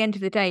 But at the end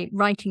of the day,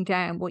 writing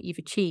down what you've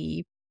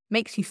achieved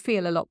makes you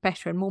feel a lot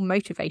better and more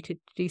motivated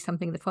to do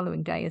something the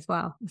following day as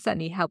well. It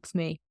certainly helps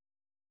me.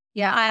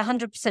 Yeah, I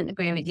 100%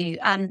 agree with you.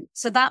 And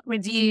so that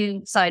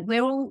review side,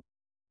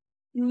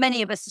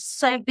 many of us are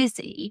so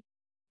busy,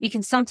 we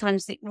can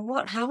sometimes think,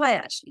 well, how have I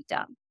actually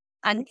done?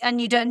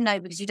 And you don't know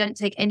because you don't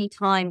take any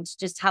time to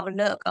just have a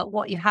look at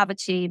what you have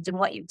achieved and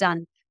what you've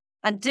done.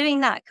 And doing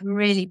that can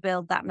really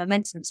build that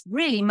momentum. It's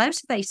really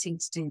motivating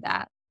to do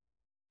that.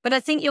 But I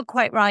think you're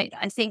quite right.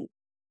 I think,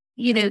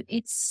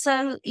 it's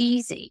so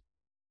easy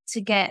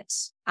to get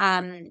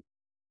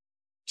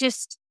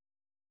just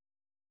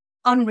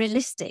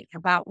unrealistic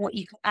about what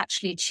you can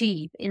actually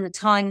achieve in the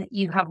time that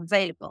you have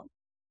available.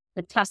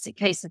 The classic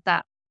case of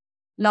that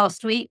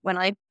last week when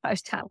I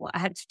posted out what I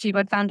had to achieve,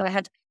 I found I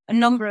had a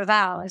number of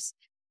hours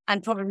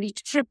and probably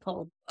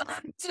triple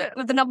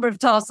the number of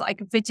tasks that I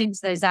could fit into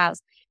those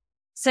hours.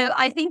 So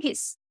I think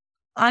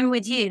I'm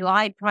with you.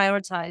 I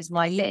prioritize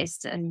my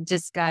list and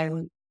just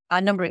go, I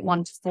number it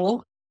 1 to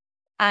 4.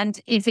 And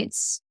if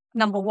it's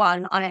number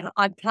 1,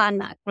 I plan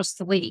that across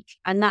the week,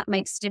 and that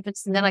makes a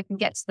difference. And then I can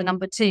get to the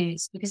number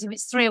 2s, because if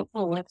it's 3 or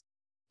 4,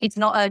 it's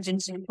not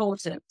urgent and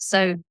important.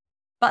 So,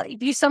 but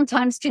if you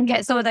sometimes can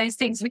get some of those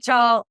things which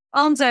aren't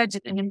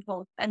urgent and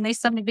important, and they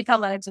suddenly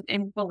become urgent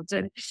and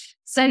important.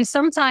 So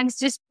sometimes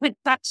just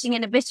batching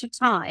in a bit of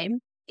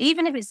time,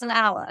 even if it's an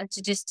hour,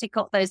 to just tick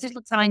off those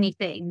little tiny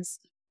things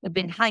that have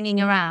been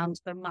hanging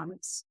around for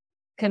months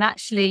can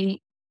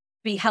actually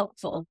be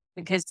helpful,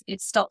 because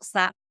it stops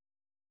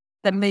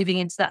them moving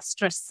into that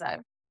stress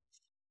zone.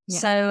 Yeah.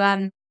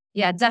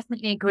 So,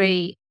 definitely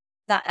agree.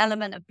 That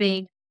element of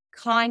being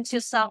kind to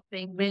yourself,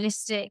 being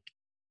realistic,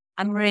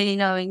 and really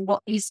knowing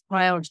what is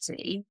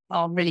priority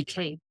are really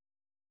key.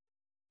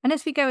 And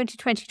as we go into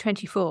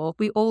 2024,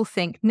 we all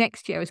think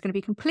next year is going to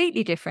be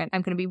completely different.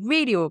 I'm going to be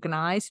really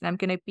organised and I'm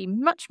going to be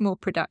much more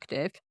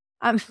productive.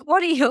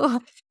 What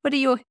are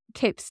your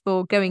tips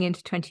for going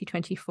into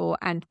 2024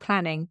 and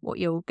planning what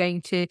you're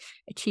going to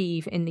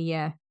achieve in the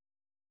year?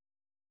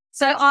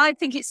 So I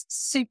think it's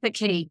super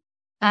key.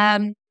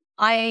 I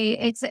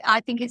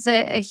think it's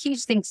a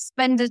huge thing to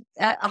spend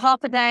a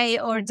half a day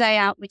or a day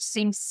out, which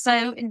seems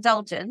so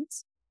indulgent.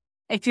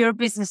 If you're a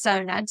business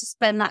owner, to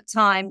spend that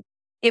time,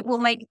 it will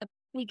make the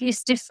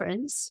biggest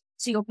difference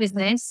to your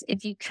business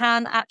if you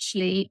can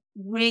actually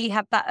really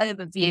have that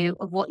overview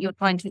of what you're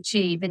trying to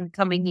achieve in the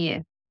coming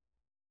year.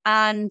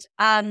 And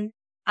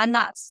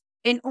that's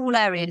in all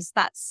areas.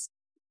 That's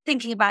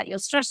thinking about your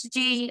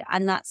strategy,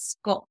 and that's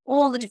got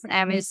all the different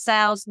areas: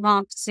 sales,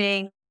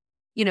 marketing,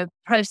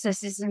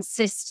 processes and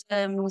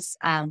systems,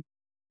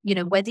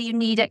 whether you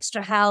need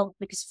extra help,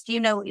 because if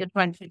you know what you're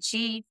trying to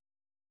achieve,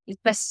 it's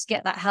best to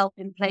get that help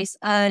in place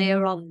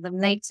earlier rather than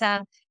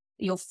later.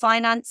 Your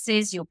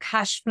finances, your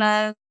cash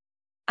flow.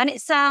 And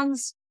it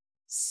sounds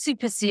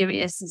super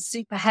serious and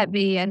super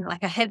heavy and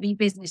like a heavy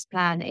business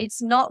plan.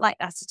 It's not like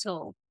that at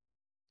all.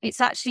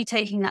 It's actually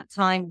taking that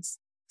time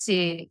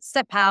to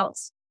step out,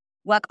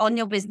 work on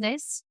your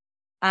business.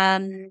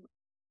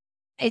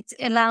 It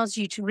allows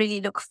you to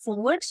really look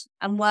forward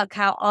and work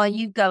out, are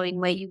you going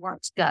where you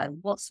want to go?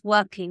 What's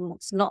working?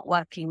 What's not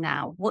working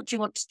now? What do you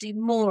want to do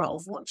more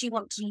of? What do you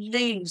want to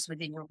lose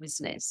within your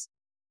business?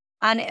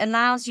 And it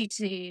allows you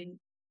to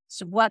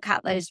sort of work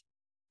out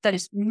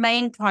those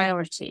main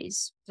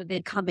priorities for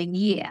the coming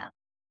year.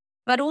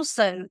 But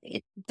also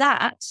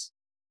that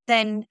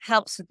then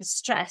helps with the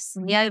stress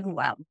and the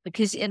overwhelm,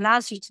 because it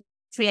allows you to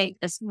create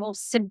a more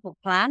simple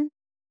plan.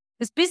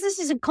 Because business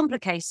isn't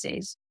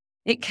complicated.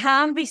 It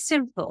can be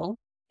simple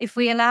if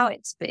we allow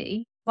it to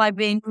be, by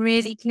being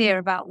really clear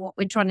about what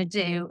we're trying to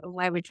do and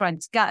where we're trying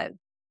to go.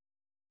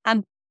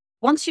 And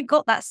once you've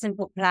got that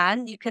simple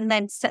plan, you can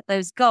then set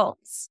those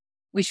goals,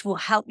 which will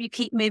help you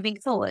keep moving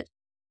forward.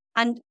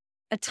 And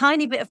a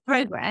tiny bit of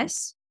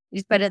progress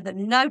is better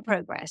than no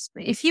progress.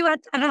 But if you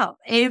add that up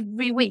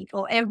every week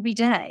or every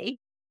day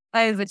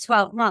over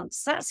 12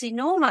 months, that's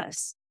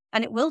enormous.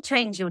 And it will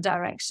change your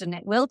direction.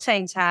 It will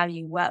change how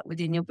you work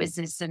within your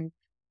business. And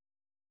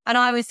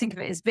I always think of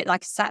it as a bit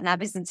like a sat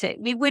nav, isn't it?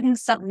 We wouldn't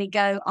suddenly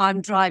go,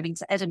 I'm driving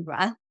to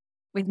Edinburgh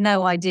with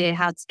no idea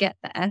how to get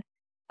there.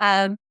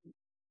 And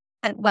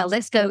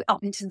let's go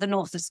up into the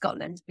north of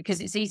Scotland, because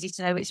it's easy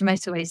to know which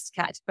motorways to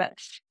catch, but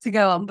to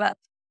go on. But,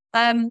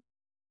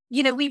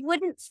 we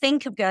wouldn't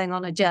think of going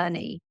on a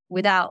journey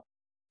without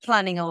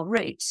planning our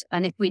route.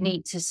 And if we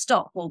need to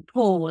stop or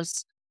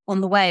pause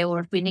on the way, or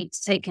if we need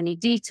to take any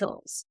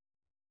detours.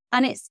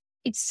 And it's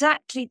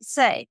exactly the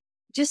same.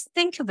 Just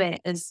think of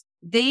it as,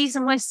 these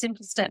are my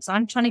simple steps.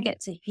 I'm trying to get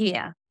to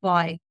here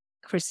by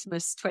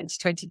Christmas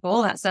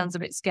 2024. That sounds a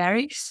bit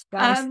scary.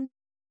 But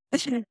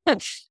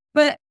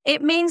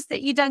it means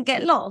that you don't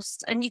get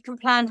lost and you can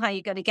plan how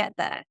you're going to get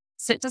there.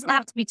 So it doesn't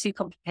have to be too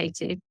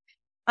complicated.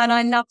 And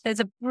I love,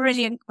 there's a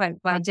brilliant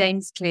quote by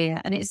James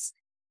Clear, and it's,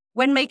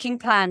 when making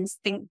plans,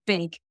 think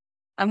big.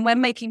 And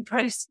when making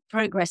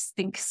progress,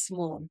 think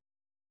small.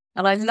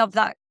 And I love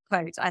that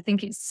quote. I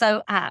think it's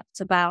so apt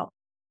about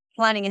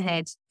planning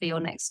ahead for your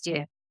next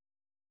year.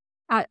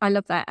 I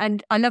love that.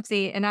 And I love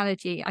the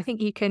analogy. I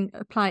think you can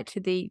apply it to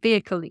the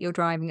vehicle that you're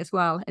driving as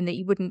well, and that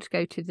you wouldn't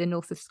go to the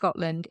north of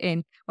Scotland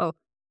in, well,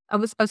 I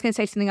was going to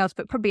say something else,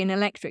 but probably an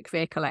electric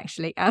vehicle,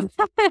 actually. An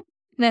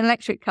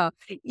electric car.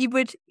 You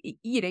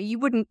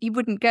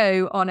wouldn't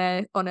go on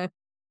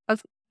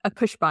a a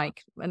push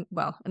bike, and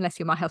well, unless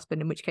you're my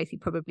husband, in which case he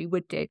probably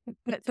would do.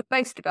 But for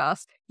most of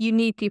us, you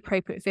need the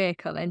appropriate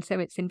vehicle. And so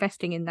it's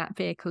investing in that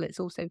vehicle. It's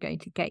also going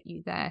to get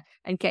you there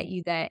and get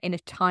you there in a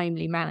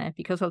timely manner,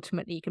 because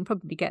ultimately you can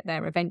probably get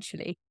there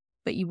eventually,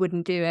 but you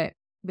wouldn't do it,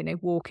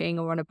 walking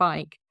or on a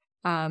bike,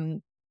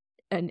 and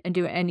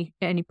do it at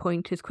any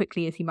point as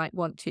quickly as you might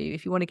want to.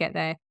 If you want to get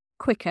there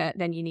quicker,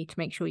 then you need to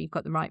make sure you've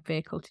got the right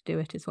vehicle to do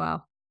it as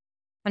well.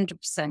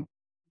 100%.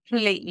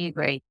 Completely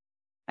agree.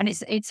 And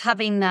it's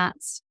having that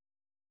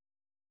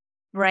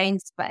brain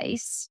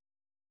space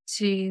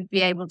to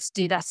be able to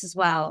do that as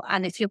well.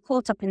 And if you're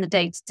caught up in the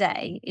day to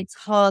day, it's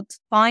hard to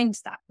find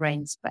that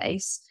brain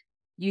space.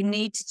 You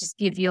need to just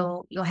give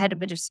your head a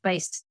bit of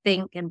space to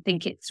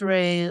think it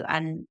through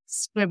and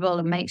scribble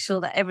and make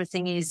sure that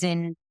everything is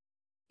in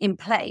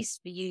place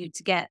for you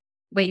to get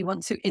where you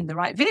want to in the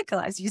right vehicle,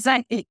 as you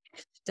say.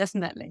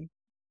 Definitely.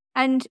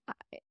 And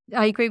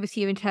I agree with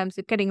you in terms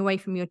of getting away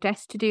from your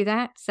desk to do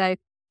that. So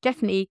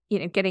definitely,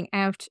 getting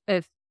out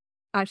of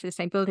the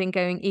same building,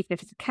 going, even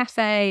if it's a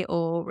cafe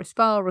or a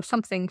spa or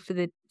something for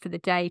the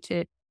day,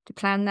 to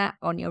plan that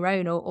on your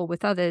own or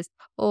with others.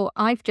 Or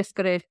I've just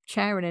got a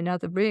chair in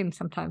another room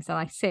sometimes that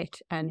I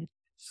sit and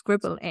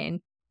scribble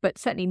in, but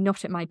certainly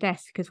not at my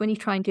desk, because when you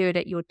try and do it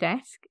at your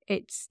desk,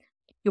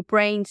 your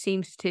brain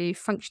seems to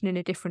function in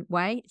a different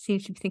way. It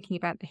seems to be thinking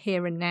about the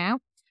here and now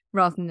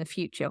rather than the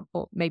future.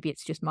 Or maybe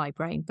it's just my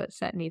brain, but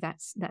certainly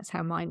that's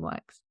how mine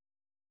works.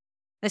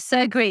 I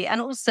so agree.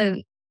 And also,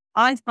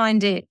 I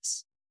find it,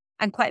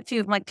 and quite a few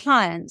of my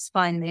clients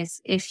find this,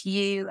 if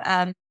you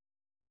have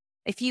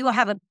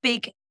a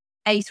big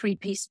A3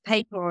 piece of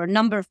paper or a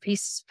number of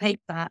pieces of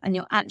paper and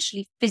you're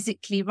actually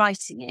physically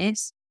writing it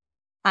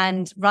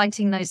and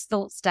writing those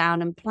thoughts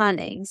down and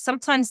planning,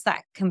 sometimes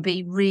that can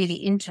be really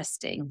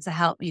interesting to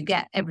help you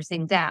get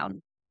everything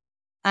down.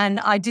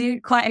 And I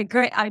do quite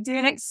agree. I do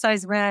an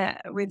exercise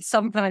with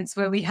some clients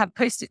where we have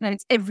Post-it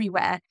notes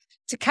everywhere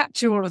to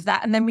capture all of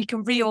that, and then we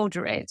can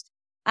reorder it.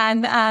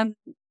 And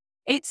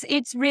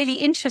it's really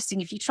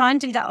interesting. If you try and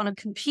do that on a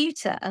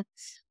computer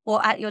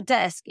or at your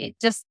desk, it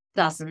just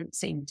doesn't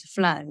seem to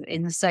flow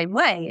in the same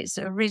way. It's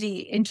a really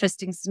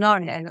interesting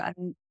scenario.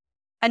 And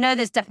I know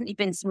there's definitely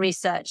been some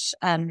research,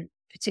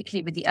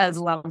 particularly with the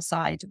overwhelm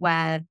side,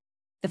 where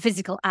the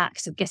physical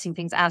act of getting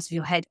things out of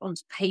your head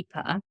onto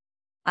paper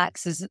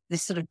acts as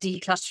this sort of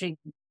decluttering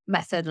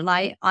method. And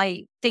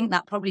I think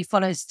that probably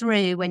follows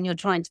through when you're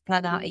trying to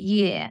plan out a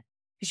year,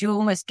 because you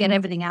almost get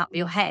everything out of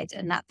your head,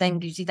 and that then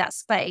gives you that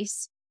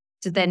space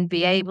to then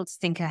be able to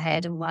think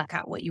ahead and work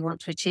out what you want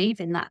to achieve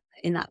in that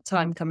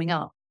time coming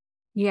up.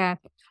 Yeah.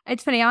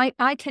 It's funny.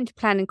 I tend to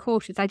plan in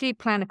quarters. I do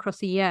plan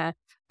across a year,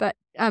 but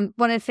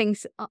one of the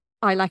things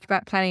I like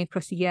about planning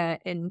across a year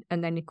and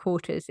then in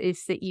quarters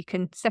is that you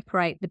can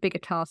separate the bigger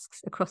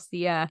tasks across the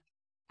year.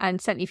 And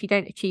certainly if you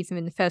don't achieve them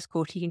in the first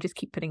quarter, you can just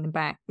keep putting them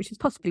back, which is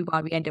possibly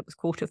why we end up with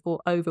quarter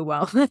 4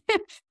 overwhelm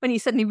when you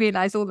suddenly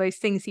realize all those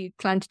things you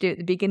planned to do at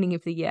the beginning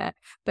of the year.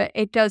 But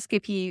it gives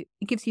you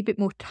a bit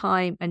more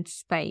time and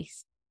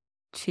space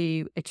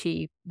to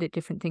achieve the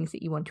different things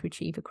that you want to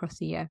achieve across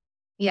the year.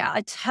 Yeah,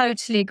 I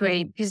totally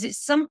agree, because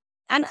it's and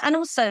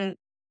also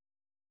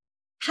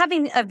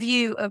having a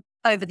view of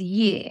over the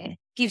year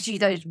gives you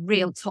those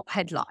real top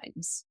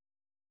headlines.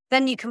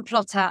 Then you can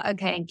plot out,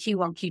 okay, in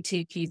Q1,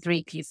 Q2,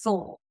 Q3,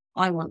 Q4,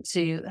 I want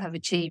to have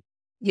achieved,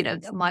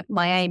 my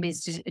aim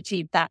is to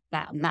achieve that,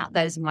 and that.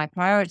 Those are my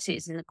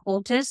priorities in the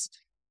quarters.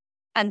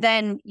 And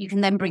then you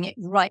can then bring it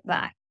right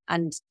back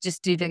and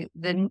just do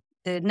the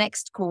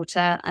next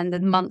quarter and the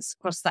months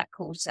across that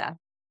quarter.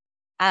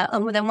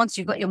 And then once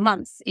you've got your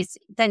months, it's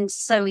then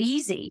so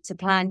easy to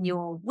plan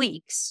your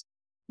weeks,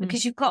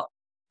 because you've got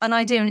an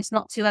idea and it's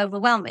not too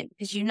overwhelming,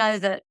 because you know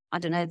that, I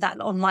don't know, that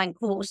online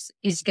course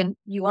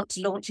you want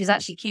to launch is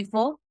actually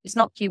Q4. It's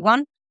not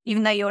Q1,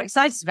 even though you're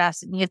excited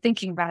about it and you're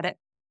thinking about it.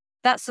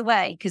 That's the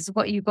way, because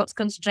what you've got to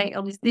concentrate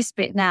on is this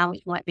bit now,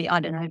 which might be, I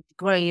don't know,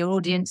 grow your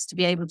audience to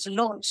be able to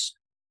launch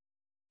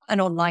an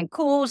online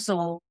course,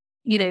 or,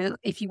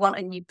 if you want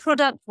a new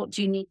product, what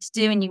do you need to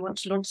do? And you want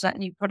to launch that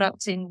new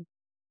product in,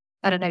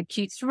 I don't know,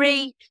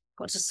 Q3,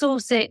 got to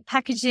source it,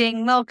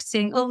 packaging,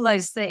 marketing, all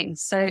those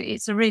things. So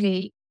it's a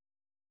really,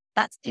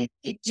 that's it.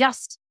 It's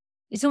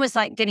almost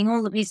like getting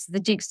all the pieces of the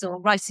jigsaw,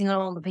 writing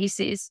on all the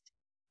pieces,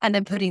 and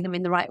then putting them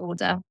in the right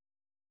order.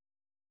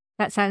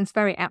 That sounds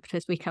very apt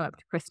as we come up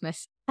to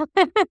Christmas.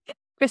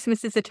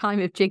 Christmas is a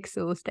time of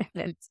jigsaws,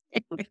 definitely.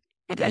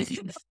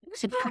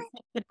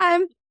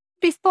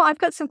 Before, I've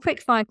got some quick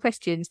fire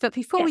questions, but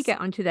before we get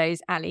onto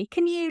those, Ali,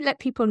 can you let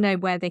people know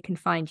where they can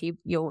find you,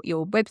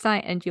 your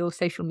website and your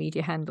social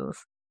media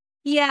handles?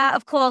 Yeah,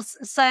 of course.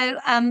 So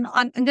I'm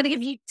going to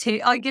give you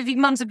two. I'll give you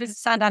Mums of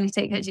Business and Ali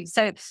Tait Coaching.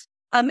 So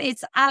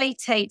it's Ali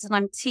Tait, and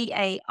I'm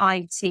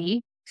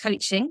TAIT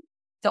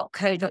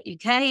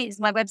coaching.co.uk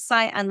is my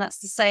website, and that's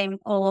the same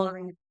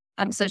on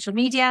social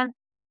media.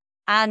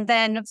 And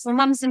then for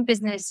Mums in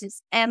Business,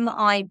 it's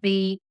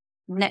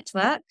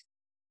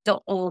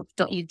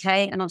mibnetwork.org.uk,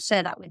 and I'll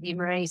share that with you,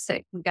 Marie, so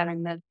it can go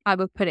in the... I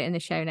will put it in the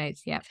show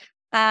notes, yeah.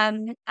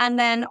 And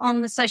then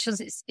on the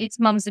socials, it's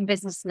Mums in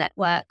Business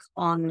Network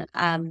on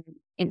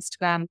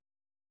Instagram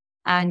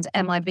and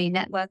MIB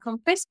Network on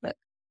Facebook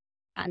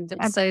and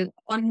also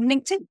on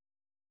LinkedIn.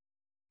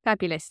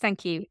 Fabulous.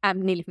 Thank you.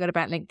 Nearly forgot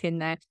about LinkedIn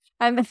there.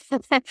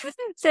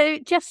 So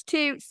just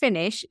to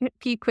finish, a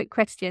few quick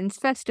questions.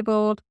 First of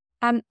all,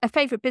 a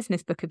favourite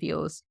business book of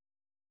yours?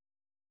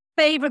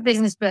 Favourite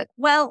business book?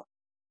 Well,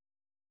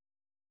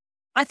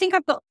 I think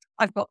I've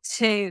got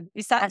two.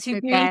 Is that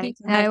too greedy?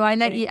 No, I'll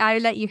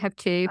let you have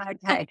two.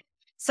 Okay.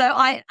 So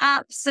I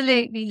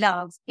absolutely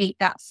love Eat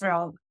That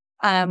Frog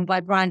by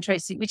Brian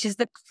Tracy, which is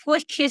the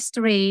quickest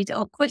read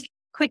or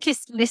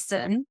quickest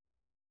listen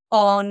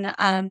on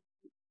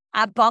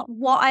but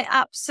what I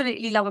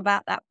absolutely love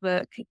about that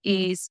book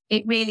is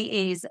it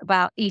really is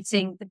about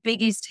eating the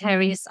biggest,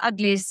 hairiest,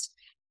 ugliest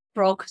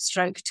frog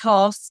 /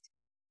 task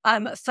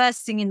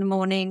first thing in the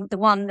morning, the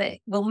one that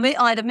will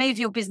either move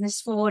your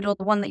business forward or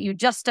the one that you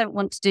just don't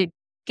want to do.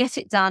 Get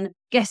it done,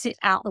 get it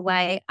out the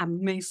way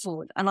and move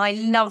forward. And I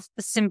love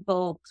the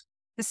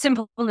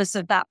simpleness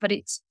of that, but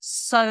it's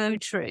so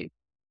true.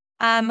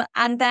 And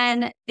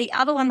then the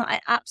other one that I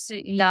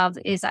absolutely love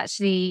is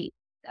actually,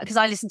 because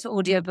I listen to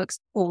audiobooks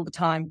all the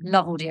time,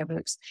 love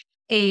audiobooks,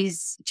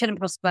 is Chill and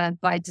Prosper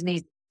by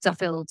Denise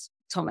Duffield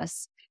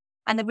Thomas.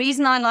 And the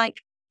reason I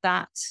like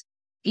that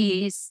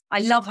is I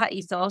love her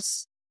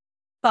ethos,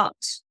 but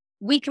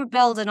we can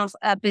build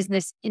a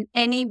business in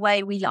any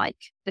way we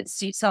like that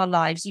suits our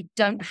lives. You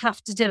don't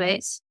have to do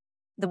it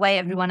the way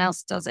everyone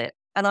else does it.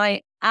 And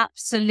I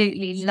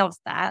absolutely love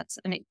that.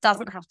 And it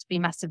doesn't have to be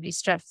massively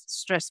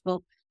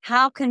stressful.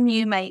 How can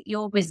you make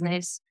your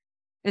business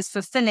as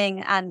fulfilling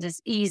and as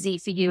easy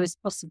for you as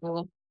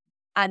possible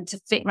and to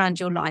fit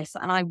around your life?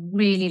 And I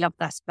really love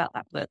that about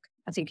that book.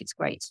 I think it's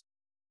great.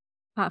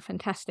 Oh,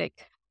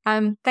 fantastic.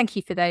 Thank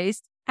you for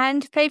those.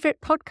 And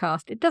favourite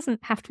podcast? It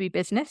doesn't have to be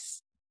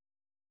business.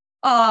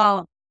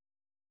 Oh,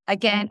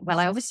 again, well,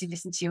 I obviously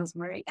listen to yours,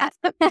 Marie.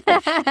 But,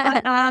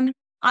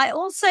 I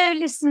also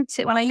listen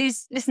to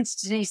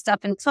Denise stuff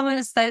and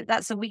Thomas, so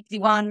that's a weekly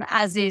one,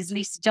 as is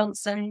Lisa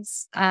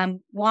Johnson's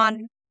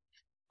one.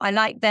 I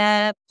like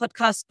their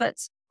podcast, but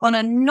on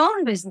a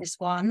non-business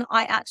one,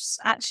 I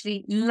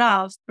actually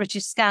love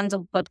British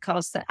Scandal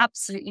podcasts. They're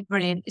absolutely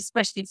brilliant,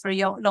 especially for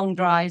long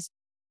drives.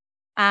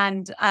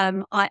 And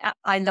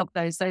I love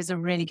those. Those are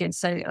really good.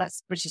 So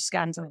that's British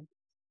Scandal.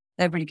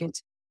 They're really good.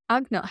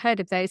 I've not heard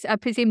of those. I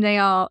presume they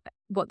are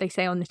what they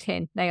say on the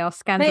tin. They are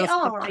scandals. They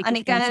are, and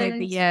it goes over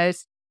the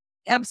years.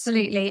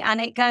 Absolutely,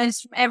 and it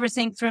goes from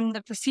everything from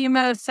the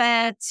Perfumo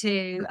affair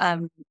to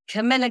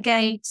Camilla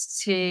Gate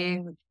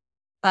to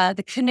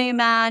the Canoe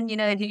Man,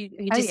 who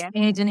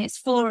disappeared, and it's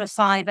 4 or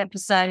 5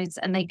 episodes,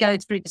 and they go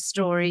through the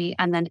story,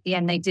 and then at the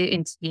end they do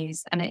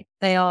interviews, and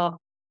they are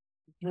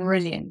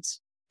brilliant.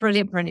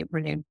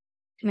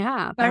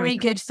 Yeah, very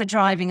good for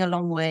driving a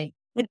long way.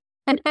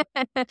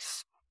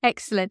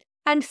 Excellent.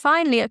 And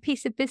finally, a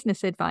piece of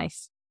business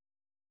advice.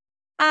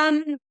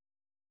 I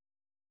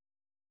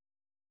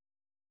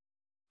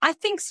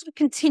think sort of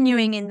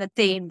continuing in the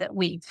theme that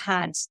we've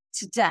had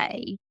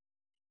today,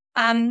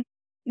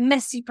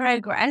 messy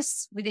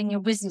progress within your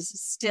business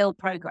is still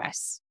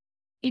progress.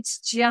 It's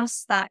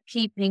just that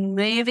keeping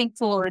moving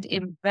forward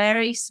in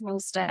very small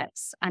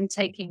steps and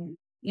taking,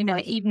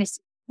 even if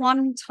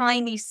one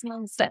tiny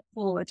small step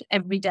forward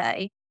every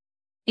day,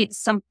 it's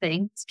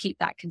something to keep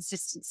that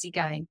consistency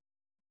going.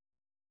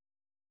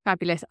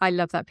 Fabulous. I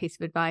love that piece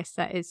of advice.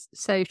 That is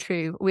so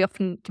true. We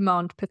often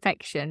demand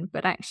perfection,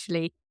 but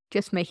actually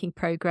just making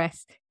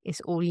progress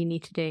is all you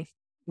need to do.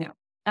 Yeah,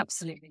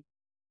 absolutely.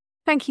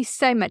 Thank you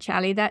so much,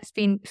 Ali. That's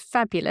been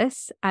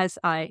fabulous, as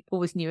I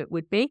always knew it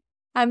would be.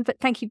 But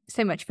thank you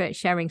so much for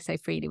sharing so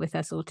freely with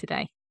us all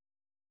today.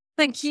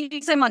 Thank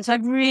you so much.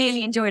 I've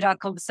really enjoyed our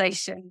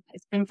conversation.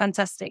 It's been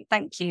fantastic.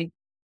 Thank you.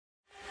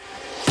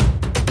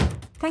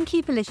 Thank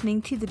you for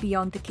listening to the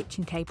Beyond the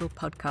Kitchen Table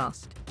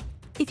podcast.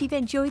 If you've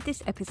enjoyed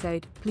this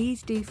episode,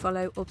 please do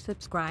follow or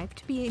subscribe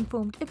to be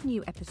informed of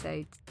new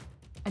episodes.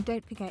 And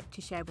don't forget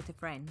to share with a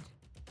friend.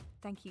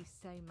 Thank you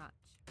so much.